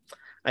funding.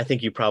 I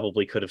think you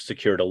probably could have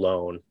secured a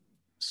loan,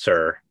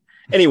 sir.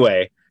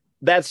 Anyway,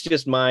 that's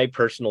just my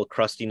personal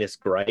crustiness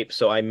gripe.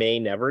 So I may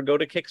never go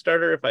to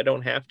Kickstarter if I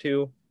don't have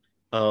to.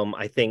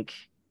 I think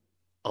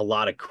a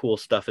lot of cool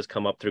stuff has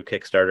come up through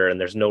Kickstarter, and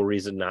there's no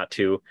reason not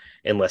to,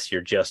 unless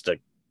you're just a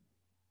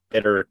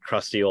bitter,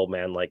 crusty old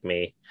man like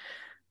me.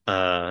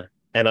 Uh,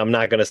 and I'm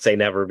not going to say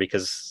never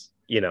because,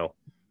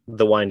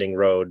 the winding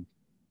road,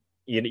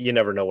 you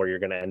never know where you're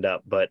going to end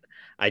up. But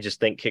I just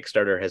think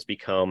Kickstarter has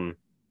become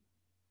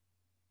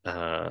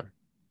uh,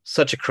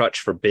 such a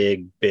crutch for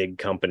big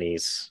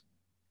companies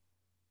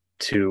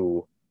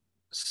to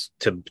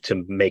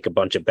to make a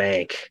bunch of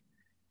bank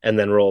and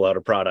then roll out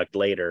a product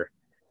later.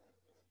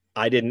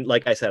 I didn't,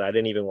 like I said, I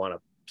didn't even want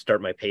to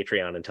start my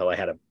Patreon until I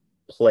had a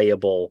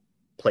playable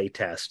play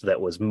test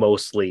that was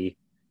mostly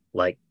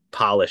like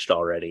polished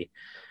already.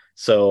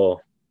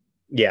 So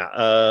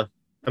yeah,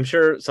 I'm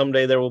sure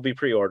someday there will be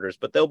pre-orders,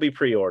 but there'll be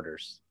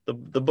pre-orders.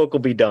 The book will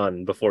be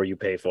done before you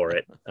pay for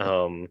it.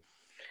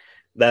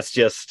 That's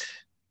just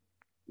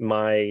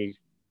my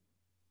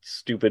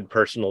stupid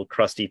personal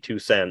crusty 2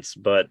 cents,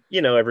 but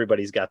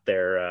everybody's got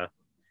their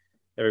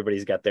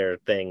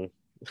thing,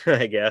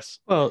 I guess.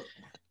 Well,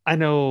 I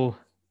know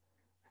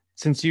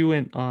since you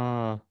went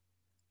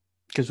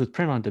because with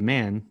print on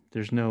demand,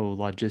 there's no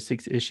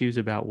logistics issues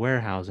about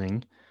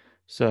warehousing.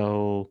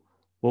 So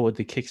what would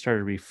the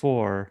Kickstarter be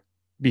for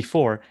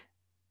before?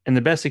 And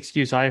the best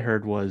excuse I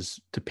heard was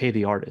to pay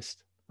the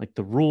artist. Like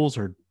the rules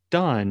are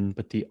done,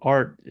 but the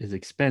art is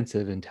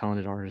expensive and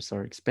talented artists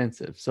are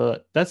expensive. So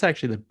that's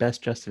actually the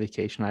best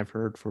justification I've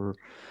heard for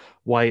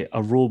why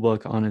a rule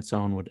book on its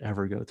own would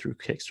ever go through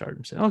Kickstarter.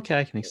 And say, okay,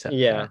 I can accept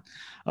Yeah. that.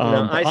 No,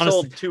 But I honestly,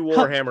 sold 2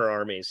 Warhammer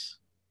armies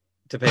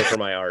to pay for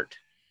my art.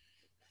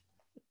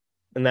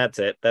 And that's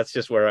it. That's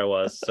just where I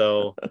was.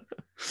 So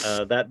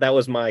that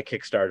was my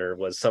Kickstarter.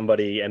 Was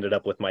somebody ended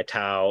up with my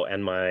Tau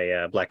and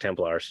my Black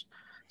Templars.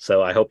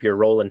 So I hope you're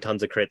rolling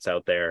tons of crits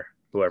out there,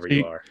 whoever so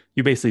you are.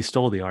 you basically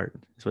stole the art,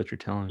 is what you're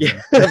telling me.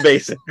 Yeah,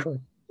 basically.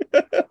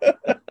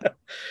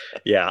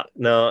 Yeah,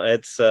 no,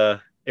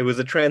 it was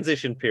a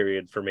transition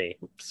period for me.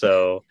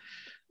 So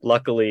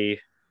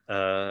luckily,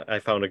 I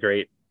found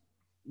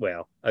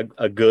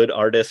a good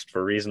artist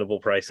for reasonable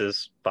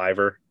prices,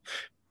 Fiverr.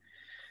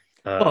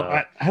 Well,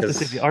 I have to say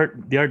Because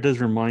the art does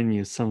remind me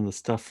of some of the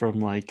stuff from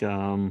like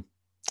the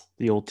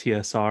old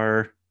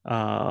TSR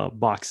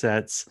box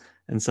sets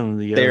and some of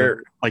the other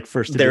there like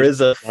first there edition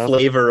is a stuff.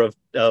 flavor of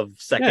Yeah,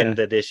 second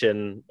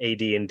edition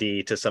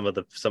AD&D to some of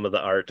the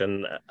art,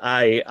 and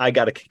I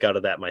got a kick out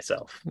of that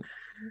myself.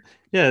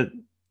 yeah,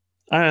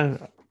 I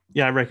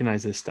yeah, I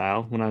recognize this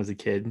style when I was a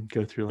kid.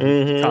 Go through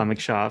like Hmm. comic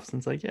shops and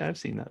it's like, yeah, I've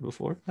seen that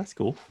before. That's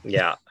cool.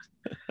 Yeah.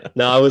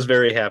 No, I was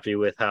very happy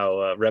with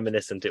how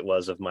reminiscent it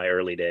was of my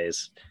early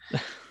days.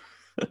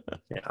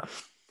 Yeah.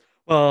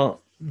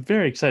 Well,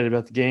 very excited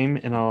about the game,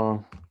 and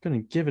I'm gonna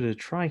give it a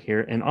try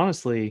here. And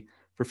honestly,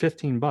 for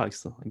 $15,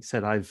 like I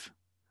said, I've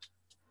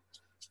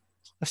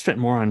spent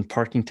more on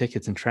parking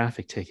tickets and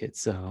traffic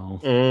tickets. So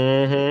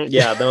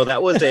Yeah, no,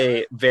 that was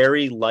a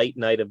very light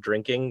night of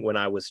drinking when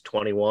I was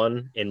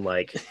 21 in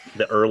like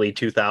the early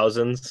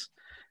 2000s.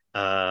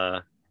 Uh,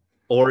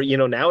 or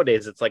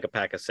nowadays it's like a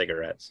pack of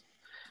cigarettes.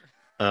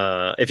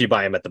 If you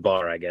buy them at the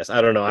bar, I guess.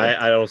 I don't know. yeah,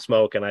 I don't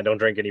smoke and I don't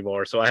drink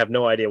anymore, so I have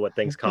no idea what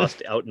things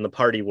cost out in the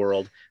party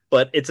world.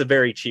 But it's a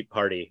very cheap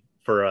party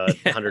for a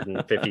yeah.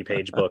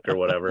 150-page book or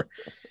whatever.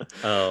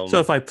 So Um,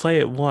 if I play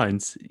it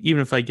once,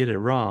 even if I get it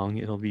wrong,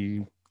 it'll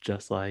be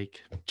just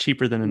like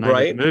cheaper than a night at the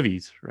right?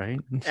 movies, right?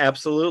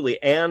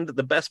 Absolutely. And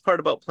the best part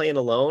about playing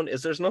alone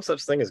is there's no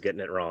such thing as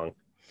getting it wrong.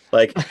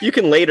 Like you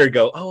can later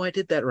go, "Oh, I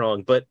did that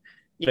wrong," but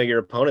your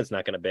opponent's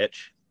not going to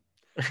bitch.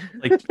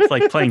 Like it's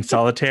like playing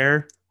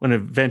solitaire when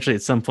eventually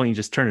at some point you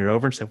just turn it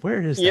over and say,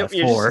 "Where is Yep, that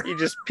you're just for?" you're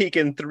just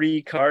peeking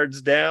 3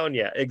 cards down.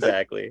 Yeah,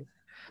 exactly.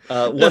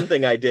 One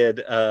thing I did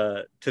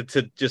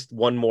to just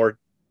one more.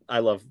 I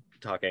love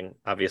talking,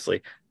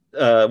 obviously.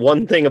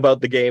 One thing about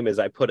the game is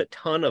I put a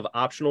ton of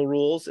optional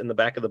rules in the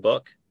back of the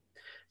book.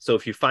 So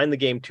if you find the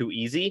game too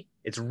easy,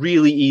 it's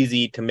really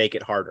easy to make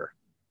it harder.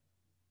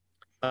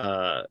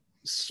 Uh,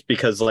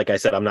 because, like I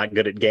said, I'm not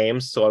good at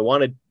games, so I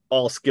wanted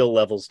all skill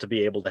levels to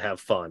be able to have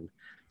fun.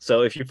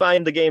 So if you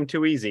find the game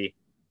too easy,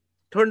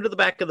 turn to the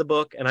back of the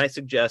book, and I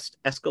suggest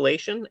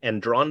Escalation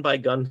and Drawn by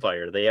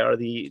Gunfire. They are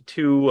the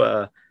two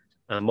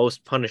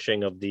most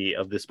punishing of the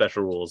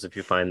special rules. If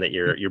you find that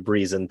you're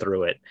breezing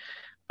through it.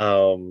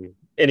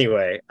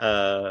 Anyway,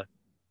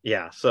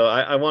 yeah. So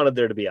I wanted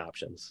there to be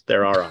options.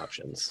 There are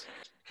options.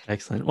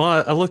 Excellent.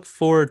 Well, I look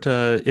forward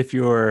to if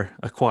you're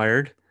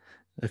acquired,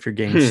 if your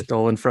game's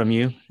stolen from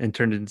you and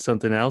turned into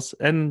something else,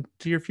 and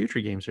to your future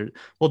games.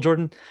 Well,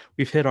 Jordan,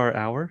 we've hit our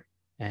hour,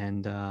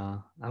 And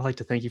I'd like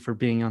to thank you for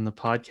being on the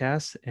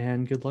podcast,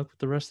 and good luck with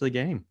the rest of the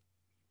game.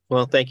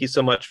 Well, thank you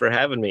so much for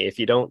having me. If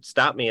you don't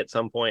stop me at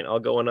some point, I'll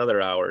go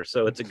another hour.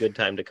 So it's a good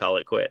time to call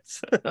it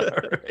quits. All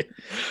right.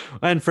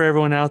 And for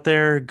everyone out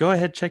there, go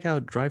ahead, check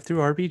out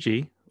DriveThru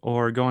RPG,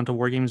 or go onto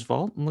Wargames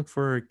Vault and look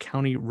for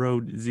County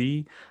Road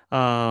Z.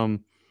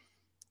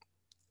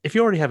 If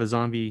you already have a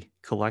zombie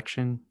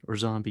collection or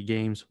zombie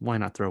games, why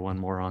not throw one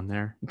more on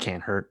there? It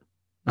can't hurt.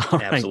 All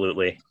right.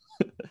 Absolutely.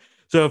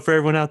 So for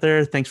everyone out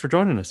there, thanks for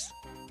joining us.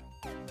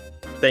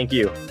 Thank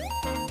you.